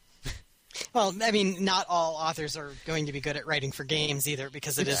 Well, I mean, not all authors are going to be good at writing for games either,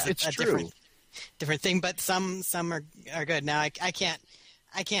 because it's a different thing. But some are good. Now, I can't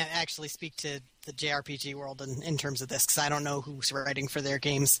actually speak to the JRPG world in terms of this, because I don't know who's writing for their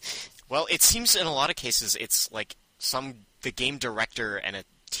games. Well, it seems in a lot of cases it's like the game director and a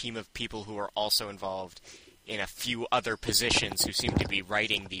team of people who are also involved in a few other positions who seem to be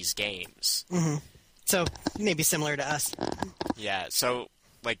writing these games. Mm-hmm. So maybe similar to us. Yeah, so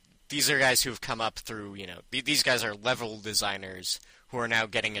like these are guys who've come up through, these guys are level designers who are now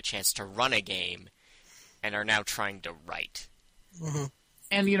getting a chance to run a game and are now trying to write. Mm-hmm.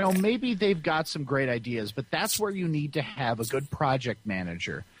 And, maybe they've got some great ideas, but that's where you need to have a good project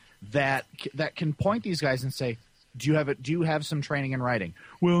manager that can point these guys and say, do you have some training in writing?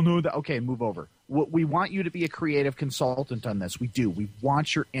 Well, no, okay, move over. We want you to be a creative consultant on this. We do. We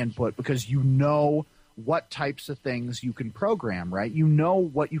want your input because you know what types of things you can program, right? You know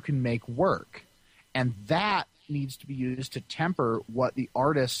what you can make work. And that needs to be used to temper what the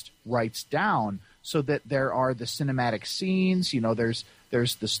artist writes down so that there are the cinematic scenes,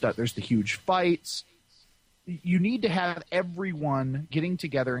 there's the huge fights. You need to have everyone getting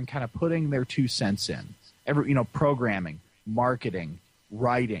together and kind of putting their 2 cents in. Programming, marketing,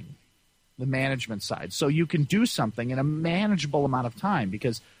 writing, the management side. So you can do something in a manageable amount of time,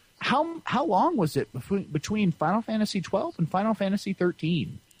 because how long was it between Final Fantasy 12 and Final Fantasy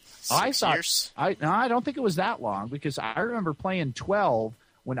 13? 6 years? I don't think it was that long, because I remember playing 12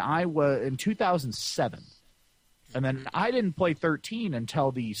 when I was in 2007. And then I didn't play 13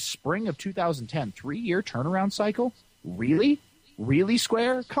 until the spring of 2010. 3-year turnaround cycle? Really? Really,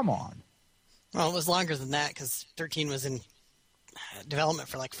 Square? Come on. Well, it was longer than that, because 13 was in development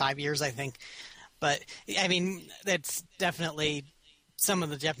for like 5 years, I think. But, I mean, that's definitely some of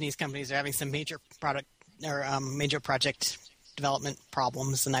the Japanese companies are having some major product or major project development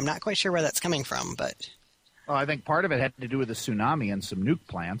problems, and I'm not quite sure where that's coming from. But I think part of it had to do with the tsunami and some nuke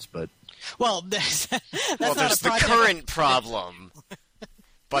plants, but... Well, there's the current problem,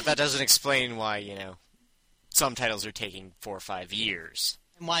 but that doesn't explain why, some titles are taking 4 or 5 years.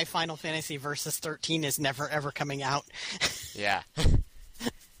 And why Final Fantasy Versus 13 is never, ever coming out. Yeah.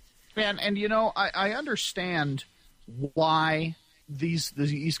 Man, and I understand why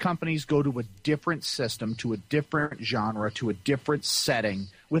these companies go to a different system, to a different genre, to a different setting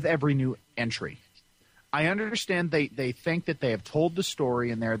with every new entry. I understand they think that they have told the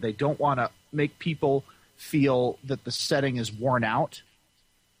story in there. They don't want to make people feel that the setting is worn out.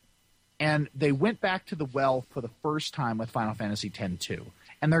 And they went back to the well for the first time with Final Fantasy X-2.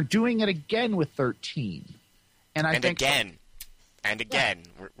 And they're doing it again with 13. And again.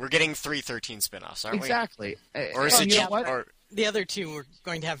 We're getting 3 13 spin-offs, aren't we? Exactly. Or is it what? The other 2 were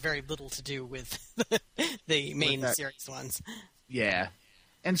going to have very little to do with the main series ones. Yeah.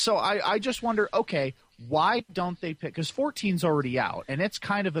 And so I just wonder, okay, why don't they pick – because 14's already out, and it's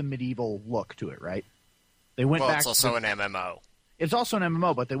kind of a medieval look to it, right? They went back. It's also an MMO. It's also an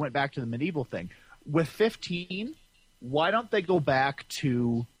MMO, but they went back to the medieval thing. With 15, why don't they go back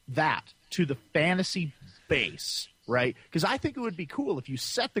to that, to the fantasy base, right? Because I think it would be cool if you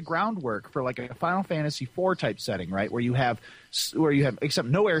set the groundwork for like a Final Fantasy IV type setting, right, where you have except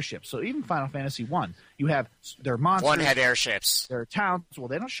no airships. So even Final Fantasy 1, you have their monsters. One-head airships. Their towns. Well,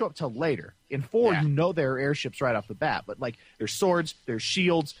 they don't show up till later. In 4, yeah. There are airships right off the bat, but like there's swords, there's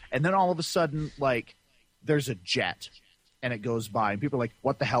shields, and then all of a sudden, like there's a jet. And it goes by, and people are like,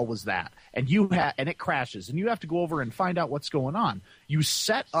 "What the hell was that?" And and it crashes, and you have to go over and find out what's going on. You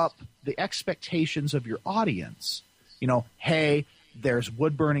set up the expectations of your audience. Hey, there's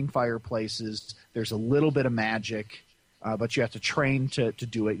wood-burning fireplaces. There's a little bit of magic, but you have to train to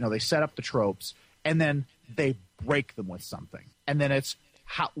do it. They set up the tropes, and then they break them with something, and then it's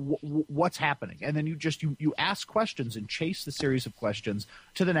what's happening, and then you ask questions and chase the series of questions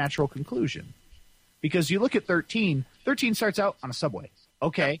to the natural conclusion. Because you look at 13 starts out on a subway.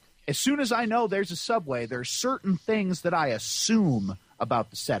 Okay, as soon as I know there's a subway, there's certain things that I assume about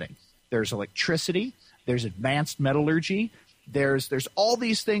the setting. There's electricity, there's advanced metallurgy, there's all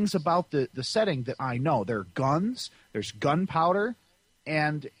these things about the setting that I know. There are guns, there's gunpowder,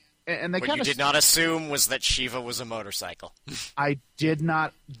 and they kind of... What you did not assume was that Shiva was a motorcycle. I did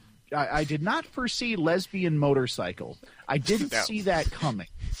not foresee lesbian motorcycle. I didn't see that coming.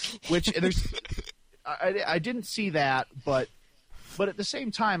 Which there's... I didn't see that, but at the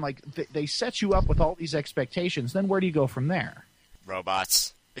same time, like they set you up with all these expectations. Then where do you go from there?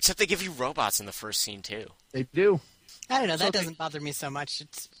 Robots. Except they give you robots in the first scene too. They do. I don't know. That doesn't bother me so much.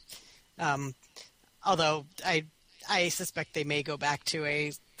 It's, although I suspect they may go back to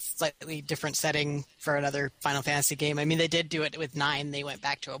a slightly different setting for another Final Fantasy game. I mean, they did do it with 9. They went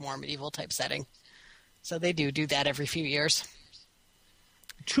back to a more medieval type setting. So they do that every few years.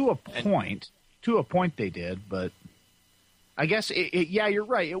 To a point they did, but I guess, yeah, you're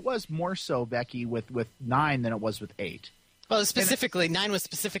right. It was more so, Becky, with 9 than it was with 8. Well, 9 was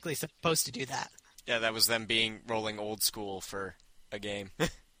specifically supposed to do that. Yeah, that was them rolling old school for a game.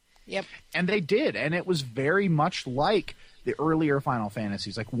 Yep. And they did, and it was very much like the earlier Final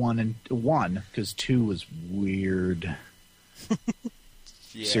Fantasies, like 1, because 2 was weird.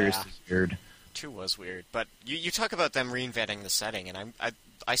 Yeah. Seriously weird. 2 was weird, but you talk about them reinventing the setting, and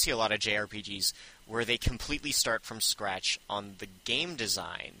I see a lot of JRPGs where they completely start from scratch on the game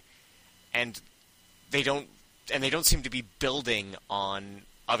design, and they don't seem to be building on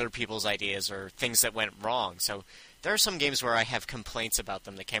other people's ideas or things that went wrong. So there are some games where I have complaints about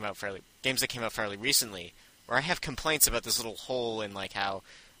them that came out fairly recently, where I have complaints about this little hole in like how,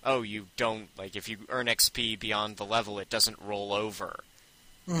 oh, you don't, like, if you earn XP beyond the level, it doesn't roll over.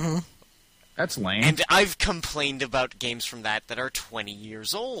 Mm-hmm. That's lame. And I've complained about games from that are 20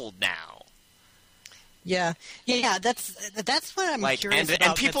 years old now. Yeah. That's what I'm curious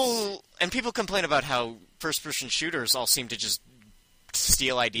about. And people complain about how first-person shooters all seem to just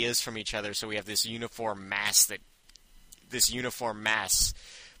steal ideas from each other, so we have this uniform mass.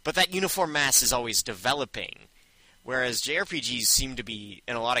 But that uniform mass is always developing, whereas JRPGs seem to be,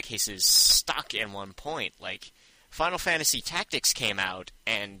 in a lot of cases, stuck in one point. Like, Final Fantasy Tactics came out,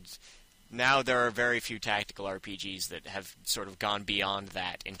 and now there are very few tactical RPGs that have sort of gone beyond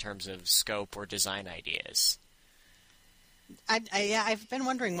that in terms of scope or design ideas. I've been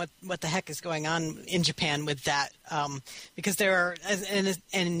wondering what the heck is going on in Japan with that, because there are,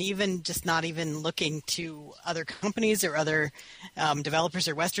 and even just not even looking to other companies or other developers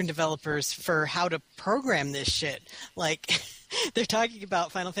or Western developers for how to program this shit. Like, they're talking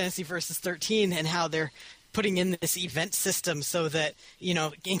about Final Fantasy Versus 13 and how they're putting in this event system so that,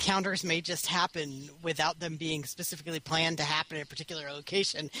 encounters may just happen without them being specifically planned to happen at a particular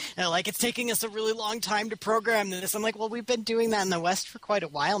location. And like, it's taking us a really long time to program this. I'm like, well, we've been doing that in the West for quite a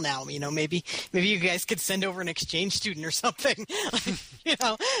while now. Maybe you guys could send over an exchange student or something.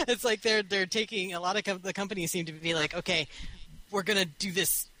 It's like they're taking, a lot of the companies seem to be like, okay, we're going to do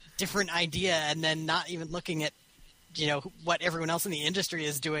this different idea, and then not even looking at, what everyone else in the industry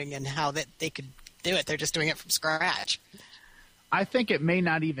is doing and how that they could do it. They're just doing it from scratch. I think it may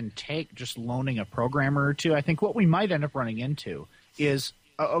not even take just loaning a programmer or two. I think what we might end up running into is,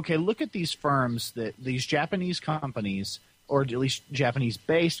 okay, look at these firms, these Japanese companies, or at least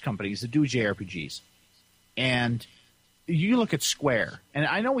Japanese-based companies that do JRPGs. And you look at Square, and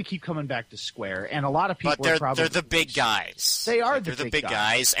I know we keep coming back to Square, and a lot of people they're probably... they're the big guys. They are they're the big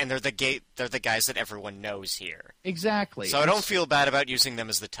guys, and they're the guys that everyone knows here. Exactly. So I don't feel bad about using them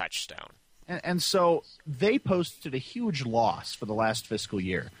as the touchstone. And so they posted a huge loss for the last fiscal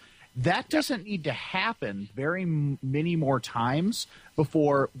year. That doesn't need to happen very many more times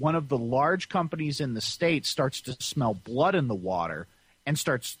before one of the large companies in the state starts to smell blood in the water and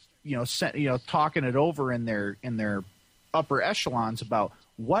starts, talking it over in their upper echelons about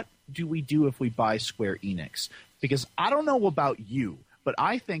what do we do if we buy Square Enix? Because I don't know about you, but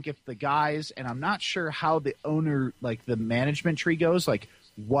I think if the guys, and I'm not sure how the owner, like the management tree goes, like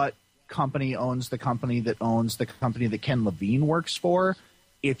what company owns the company that owns the company that Ken Levine works for.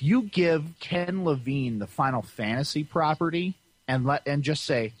 If you give Ken Levine the Final Fantasy property and just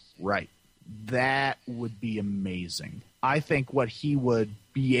say, right, that would be amazing. I think what he would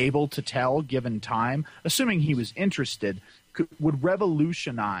be able to tell given time, assuming he was interested, would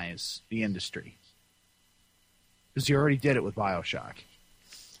revolutionize the industry. Because he already did it with BioShock.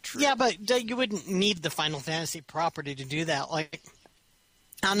 True. Yeah, but you wouldn't need the Final Fantasy property to do that. Like,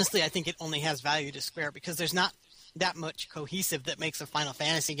 honestly, I think it only has value to Square because there's not that much cohesive that makes a Final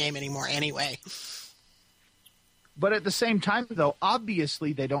Fantasy game anymore anyway. But at the same time, though,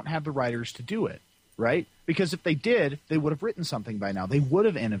 obviously they don't have the writers to do it, right? Because if they did, they would have written something by now. They would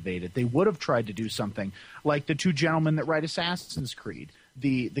have innovated. They would have tried to do something like the two gentlemen that write Assassin's Creed,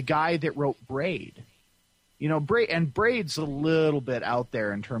 the guy that wrote Braid. Braid's a little bit out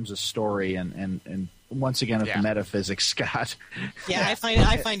there in terms of story and once again, with the metaphysics, Scott. Yeah, I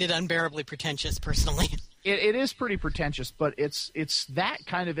find it unbearably pretentious, personally. It is pretty pretentious, but it's that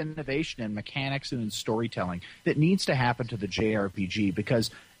kind of innovation in mechanics and in storytelling that needs to happen to the JRPG, because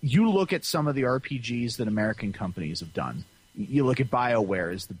you look at some of the RPGs that American companies have done. You look at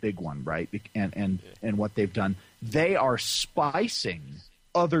BioWare as the big one, right? And what they've done. They are spicing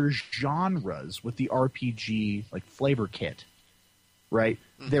other genres with the RPG like flavor kit. Right?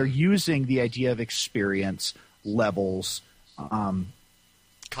 Mm-hmm. They're using the idea of experience levels,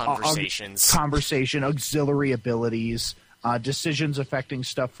 conversation, auxiliary abilities, decisions affecting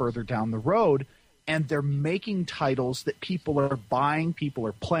stuff further down the road. And they're making titles that people are buying, people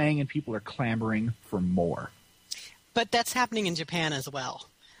are playing, and people are clamoring for more. But that's happening in Japan as well,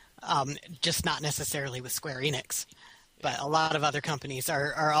 just not necessarily with Square Enix. But a lot of other companies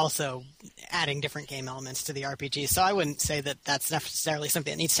are also adding different game elements to the RPG. So I wouldn't say that that's necessarily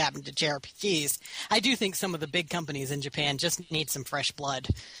something that needs to happen to JRPGs. I do think some of the big companies in Japan just need some fresh blood.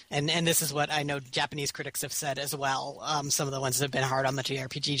 And this is what I know Japanese critics have said as well. Some of the ones that have been hard on the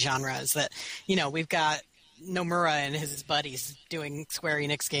JRPG genre is that, we've got Nomura and his buddies doing Square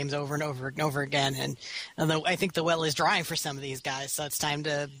Enix games over and over and over again. And I think the well is drying for some of these guys. So it's time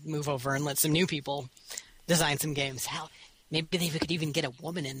to move over and let some new people design some games. Hell, maybe they could even get a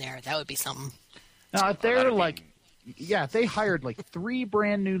woman in there. That would be something. Now, if they're if they hired 3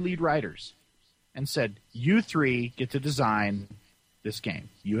 brand new lead writers and said, you 3 get to design this game.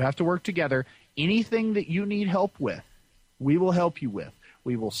 You have to work together. Anything that you need help with, we will help you with.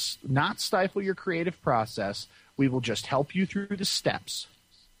 We will not stifle your creative process. We will just help you through the steps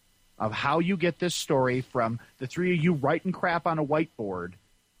of how you get this story from the 3 of you writing crap on a whiteboard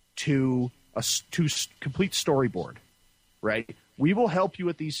to complete storyboard, right? We will help you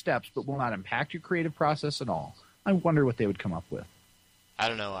with these steps, but will not impact your creative process at all. I wonder what they would come up with. I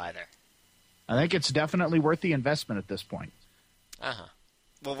don't know either. I think it's definitely worth the investment at this point. Uh-huh.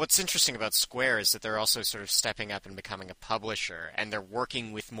 Well, what's interesting about Square is that they're also sort of stepping up and becoming a publisher, and they're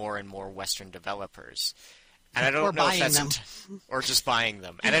working with more and more Western developers. And I don't know if that's or just buying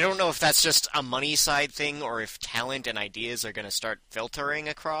them. And I don't know if that's just a money side thing or if talent and ideas are going to start filtering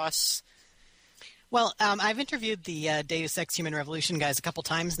across. Well, I've interviewed the Deus Ex Human Revolution guys a couple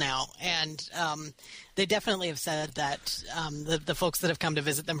times now, and they definitely have said that the folks that have come to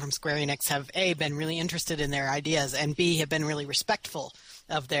visit them from Square Enix have, A, been really interested in their ideas, and B, have been really respectful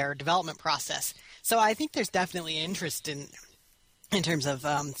of their development process. So I think there's definitely interest in terms of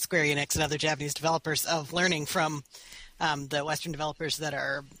Square Enix and other Japanese developers of learning from the Western developers that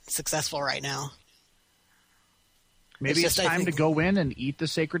are successful right now. Maybe it's time to go in and eat the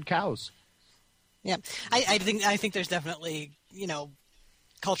sacred cows. Yeah, I think there's definitely,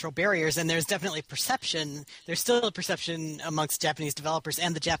 cultural barriers, and there's definitely perception. There's still a perception amongst Japanese developers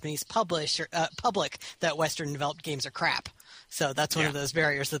and the Japanese public that Western developed games are crap. So that's one of those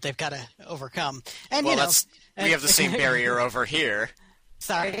barriers that they've got to overcome. And we have the same barrier over here.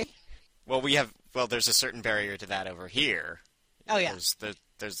 Sorry. Well, there's a certain barrier to that over here. Oh yeah.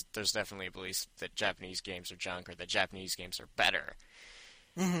 There's definitely a belief that Japanese games are junk or that Japanese games are better.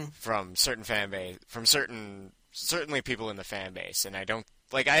 Mm-hmm. From certain fan base, certainly people in the fan base, and I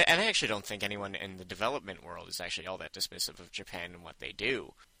actually don't think anyone in the development world is actually all that dismissive of Japan and what they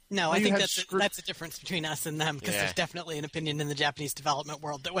do. No, I think that's a difference between us and them, because there's definitely an opinion in the Japanese development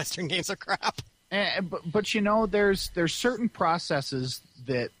world that Western games are crap. But there's certain processes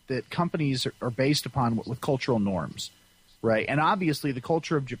that companies are based upon with cultural norms, right? And obviously the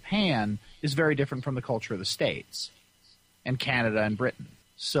culture of Japan is very different from the culture of the States and Canada and Britain.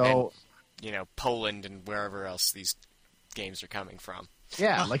 So, and, Poland and wherever else these games are coming from.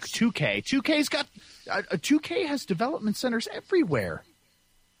 Yeah, like 2K. 2K has development centers everywhere.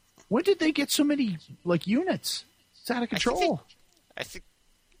 When did they get so many units? It's out of control. I think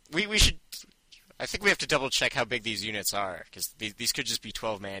we should. I think we have to double check how big these units are, because these could just be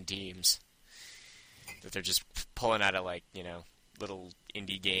 12-man teams that they're just pulling out of little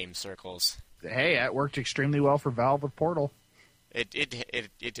indie game circles. Hey, that worked extremely well for Valve with Portal. It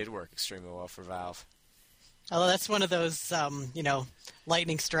did work extremely well for Valve. Although that's one of those,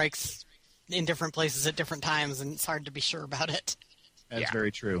 lightning strikes in different places at different times, and it's hard to be sure about it. That's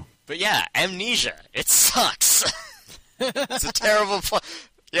very true. But yeah, Amnesia. It sucks. It's a terrible plot.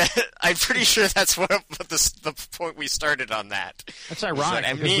 Yeah, I'm pretty sure that's what the point we started on that. That's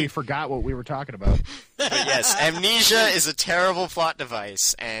ironic, because we forgot what we were talking about. But yes, Amnesia is a terrible plot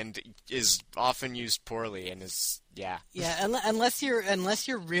device and is often used poorly and is, yeah. Yeah, unless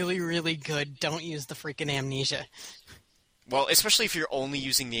you're really, really good, don't use the freaking Amnesia. Well, especially if you're only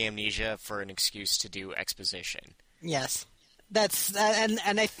using the Amnesia for an excuse to do exposition. Yes. That's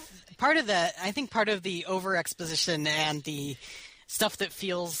part of the over exposition and the stuff that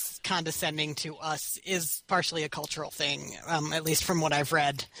feels condescending to us is partially a cultural thing, at least from what I've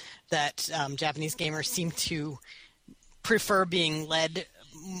read, that Japanese gamers seem to prefer being led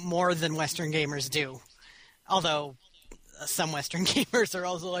more than Western gamers do. Although some Western gamers are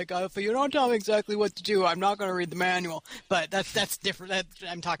also like, oh, if you don't tell me exactly what to do, I'm not going to read the manual. But that's different.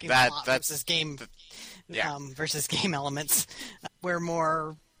 I'm talking plot versus game versus game elements. We're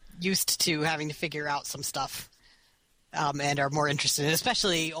more used to having to figure out some stuff. and are more interested in,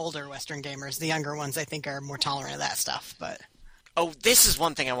 especially older Western gamers. The younger ones, I think, are more tolerant of that stuff. But oh, this is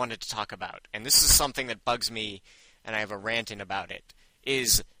one thing I wanted to talk about, and this is something that bugs me, and I have a rant in about it,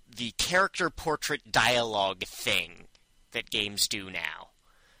 is the character portrait dialogue thing that games do now.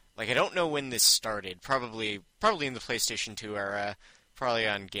 Like, I don't know when this started. Probably in the PlayStation 2 era, probably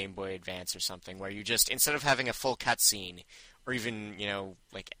on Game Boy Advance or something, where you just, instead of having a full cutscene, or even,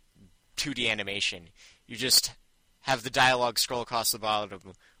 like 2D animation, you just have the dialogue scroll across the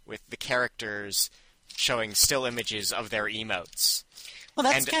bottom with the characters showing still images of their emotes. Well,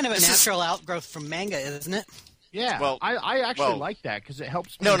 that's kind of a natural outgrowth from manga, isn't it? Yeah, well, I actually like that because it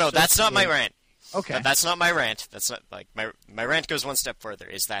helps me. No, that's not my rant. Okay. That's not my rant. That's not, like, my rant goes one step further,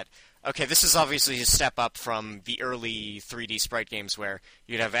 is that, okay, this is obviously a step up from the early 3D sprite games where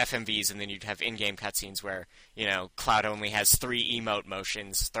you'd have FMVs and then you'd have in-game cutscenes where, Cloud only has 3 emote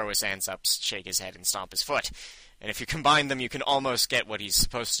motions, throw his hands up, shake his head, and stomp his foot. And if you combine them, you can almost get what he's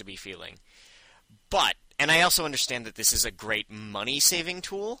supposed to be feeling. But, and I also understand that this is a great money-saving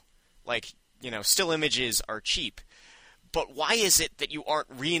tool. Like, still images are cheap. But why is it that you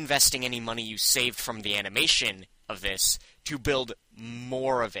aren't reinvesting any money you saved from the animation of this to build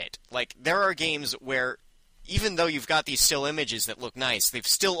more of it? Like, there are games where, even though you've got these still images that look nice, they've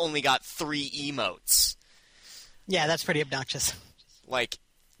still only got 3 emotes. Yeah, that's pretty obnoxious. Like,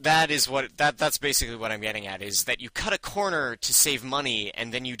 that's basically what I'm getting at, is that you cut a corner to save money,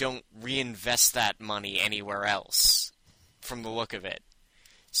 and then you don't reinvest that money anywhere else, from the look of it.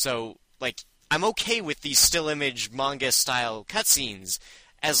 So, like, I'm okay with these still image manga-style cutscenes,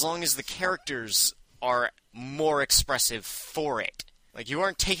 as long as the characters are more expressive for it. Like, you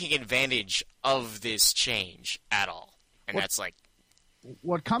aren't taking advantage of this change at all. And that's like...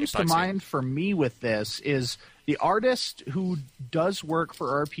 What comes to mind for me with this is the artist who does work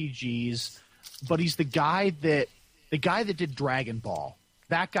for RPGs, but he's the guy that did Dragon Ball.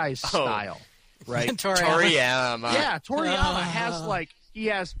 That guy's style, right? Toriyama. Yeah, Toriyama has he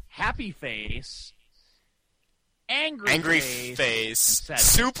has happy face, angry face,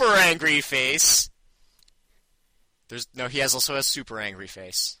 super angry face. He also has super angry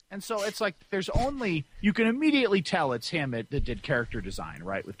face. And so it's like you can immediately tell it's him that did character design,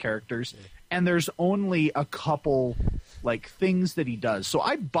 right, with characters. And there's only a couple, things that he does. So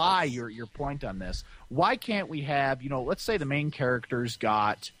I buy your point on this. Why can't we have, let's say the main character's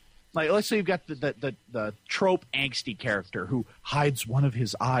got, let's say you've got the trope angsty character who hides one of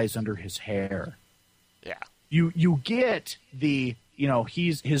his eyes under his hair. Yeah. You get the,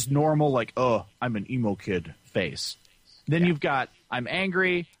 he's his normal, I'm an emo kid face. Then you've got, I'm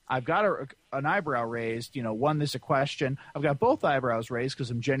angry, I've got an eyebrow raised, one, there's a question. I've got both eyebrows raised because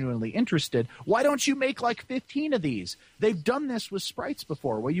I'm genuinely interested. Why don't you make 15 of these? They've done this with sprites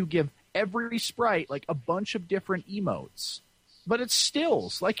before, where you give every sprite a bunch of different emotes. But it's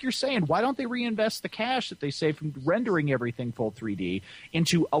stills. Like you're saying, why don't they reinvest the cash that they save from rendering everything full 3D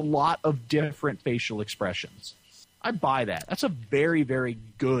into a lot of different facial expressions? I buy that. That's a very, very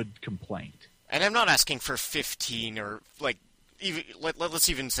good complaint. And I'm not asking for 15 or, even let's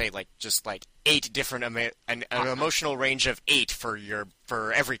even say, just 8 different, an emotional range of 8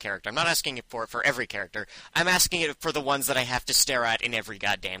 for every character. I'm not asking it for every character. I'm asking it for the ones that I have to stare at in every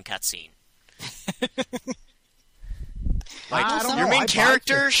goddamn cutscene. Your main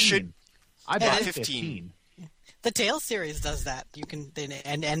character should... I buy 15. The Tales series does that. You can,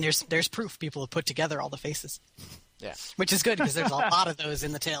 and there's proof people have put together all the faces. Yeah. Which is good, because there's a lot of those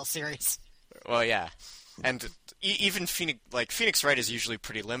in the Tales series. Well, yeah. And even Phoenix Wright is usually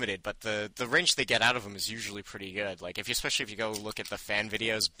pretty limited, but the range they get out of them is usually pretty good. Especially if you go look at the fan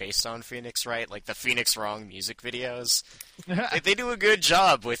videos based on Phoenix Wright, the Phoenix Wrong music videos, they do a good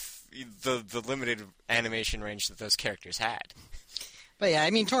job with the limited animation range that those characters had. But yeah,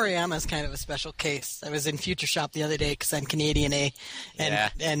 Toriyama's kind of a special case. I was in Future Shop the other day because I'm Canadian,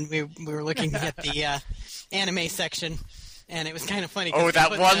 and we were looking at the anime section. And it was kind of funny. Oh,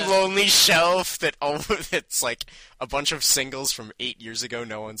 that one lonely shelf it's a bunch of singles from 8 years ago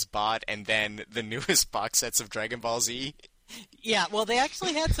no one's bought, and then the newest box sets of Dragon Ball Z. Yeah, well, they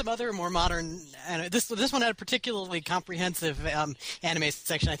actually had some other more modern. This one had a particularly comprehensive anime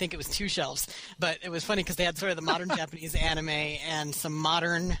section. I think it was 2 shelves, but it was funny because they had sort of the modern Japanese anime and some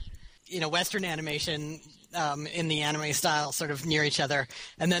modern, Western animation in the anime style, sort of near each other,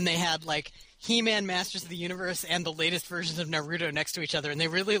 and then they had He-Man, Masters of the Universe, and the latest versions of Naruto next to each other, and they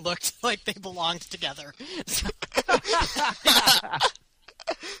really looked like they belonged together.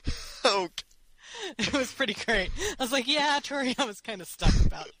 It was pretty great. I was like, yeah, Toriyama's kind of stuck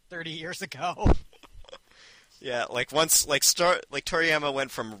about 30 years ago. Yeah, like once, like Toriyama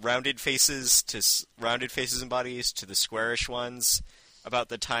went from rounded faces and bodies to the squarish ones about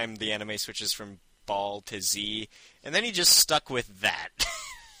the time the anime switches from ball to Z, and then he just stuck with that.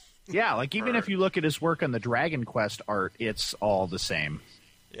 Yeah, like even if you look at his work on the Dragon Quest art, it's all the same.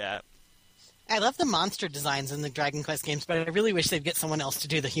 Yeah. I love the monster designs in the Dragon Quest games, but I really wish they'd get someone else to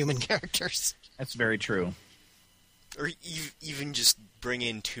do the human characters. That's very true. Or even just bring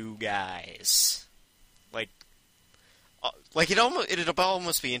in two guys. It'd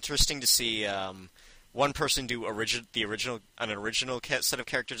almost be interesting to see one person do an original set of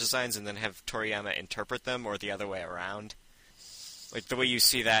character designs and then have Toriyama interpret them, or the other way around. Like the way you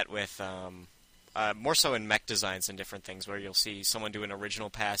see that with more so in mech designs and different things, where you'll see someone do an original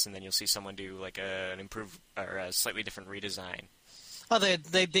pass and then you'll see someone do like an improved or a slightly different redesign. Well, they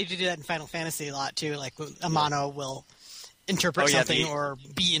do that in Final Fantasy a lot too. Like Amano will interpret something or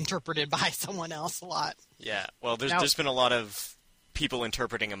be interpreted by someone else a lot. Yeah, well, there's been a lot of people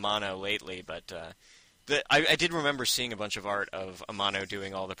interpreting Amano lately, but I did remember seeing a bunch of art of Amano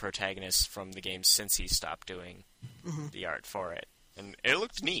doing all the protagonists from the game since he stopped doing the art for it, and it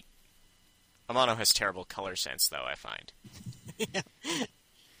looked neat. Amano has terrible color sense, though, I find. Yeah.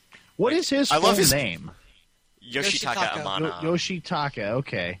 What is his full name? Yoshitaka Amano. Yoshitaka,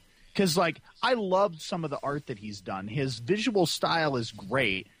 okay. Because, I loved some of the art that he's done. His visual style is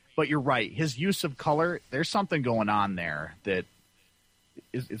great, but you're right. His use of color, there's something going on there that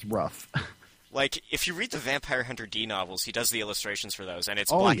is rough. Like, if you read the Vampire Hunter D novels, he does the illustrations for those, and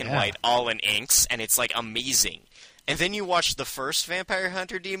it's black and white, all in inks, and it's, amazing. And then you watch the first Vampire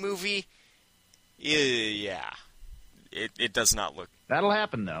Hunter D movie, yeah. It does not look... That'll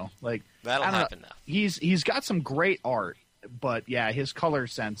happen, though. That'll happen, though. He's got some great art, but, yeah, his color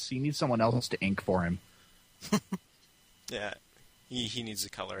sense, he needs someone else to ink for him. Yeah, he needs a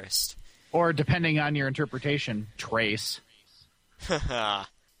colorist. Or, depending on your interpretation, Trace. Oh.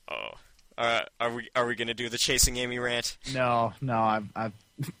 Are we going to do the Chasing Amy rant? No,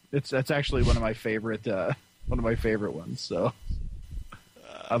 that's actually one of my favorite ones. So,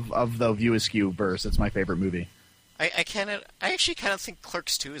 of the View Askew verse, it's my favorite movie. I actually kind of think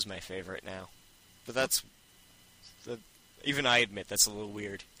Clerks 2 is my favorite now, but even I admit that's a little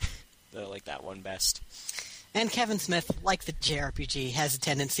weird. I like that one best. And Kevin Smith, like the JRPG, has a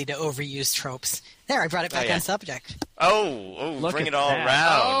tendency to overuse tropes. There, I brought it back on subject. Bring it all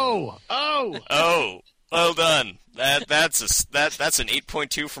around. Oh, well done. That's an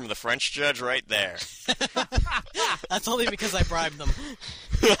 8.2 from the French judge right there. That's only because I bribed them.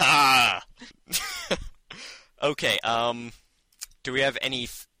 Okay, do we have any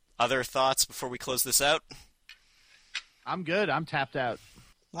other thoughts before we close this out? I'm good. I'm tapped out.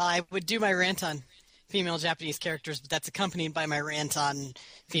 Well, I would do my rant on female Japanese characters, but that's accompanied by my rant on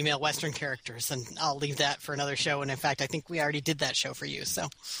female Western characters, and I'll leave that for another show. And in fact, I think we already did that show for you. So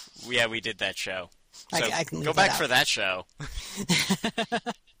yeah, we did that show. So I can go back for that show.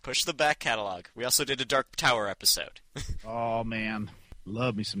 Push the back catalog. We also did a Dark Tower episode. Oh man,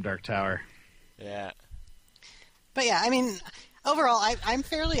 love me some Dark Tower. Yeah. But yeah, I mean, overall, I'm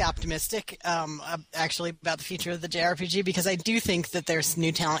fairly optimistic, actually, about the future of the JRPG, because I do think that there's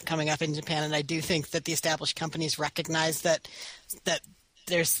new talent coming up in Japan, and I do think that the established companies recognize that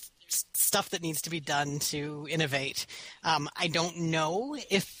there's stuff that needs to be done to innovate. I don't know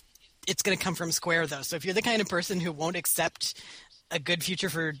if it's going to come from Square, though. So if you're the kind of person who won't accept a good future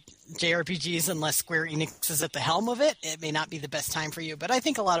for JRPGs unless Square Enix is at the helm of it, it may not be the best time for you. But I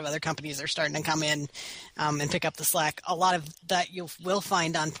think a lot of other companies are starting to come in and pick up the slack. A lot of that you will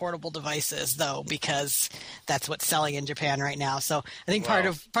find on portable devices, though, because that's what's selling in Japan right now. So I think part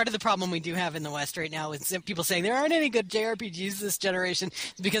of the problem we do have in the West right now is people saying there aren't any good JRPGs this generation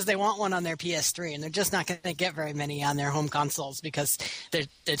because they want one on their PS3, and they're just not going to get very many on their home consoles because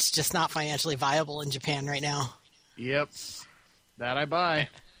it's just not financially viable in Japan right now. Yep. That I buy.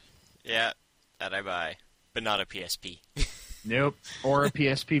 Yeah, that I buy. But not a PSP. Nope. Or a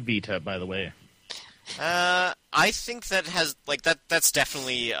PSP Vita, by the way. I think that has, that's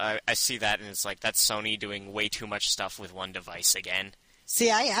definitely, I see that, and it's that's Sony doing way too much stuff with one device again. See,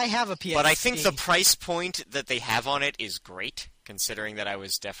 I have a PSP. But I think the price point that they have on it is great, considering that I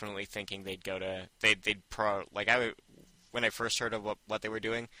was definitely thinking they'd go to, when I first heard of what they were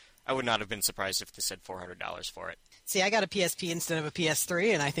doing, I would not have been surprised if they said $400 for it. See, I got a PSP instead of a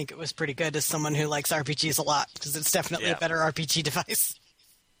PS3, and I think it was pretty good as someone who likes RPGs a lot, because it's definitely a better RPG device.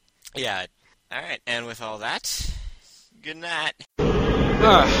 Yeah. All right, and with all that, good night.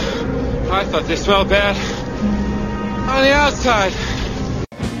 I thought they smelled bad on the outside.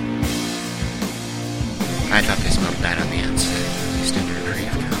 I thought they smelled bad on the outside. Used under a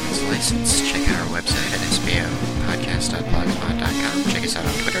Creative Commons license. Check out our website at sbopodcast.blogspot.com. Check us out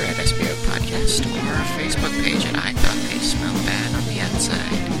on Twitter at sbopodcast, or our Facebook page at I Thought They Smelled Bad on the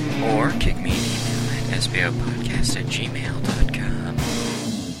Outside. Or kick me an email at sbopodcast@gmail.com.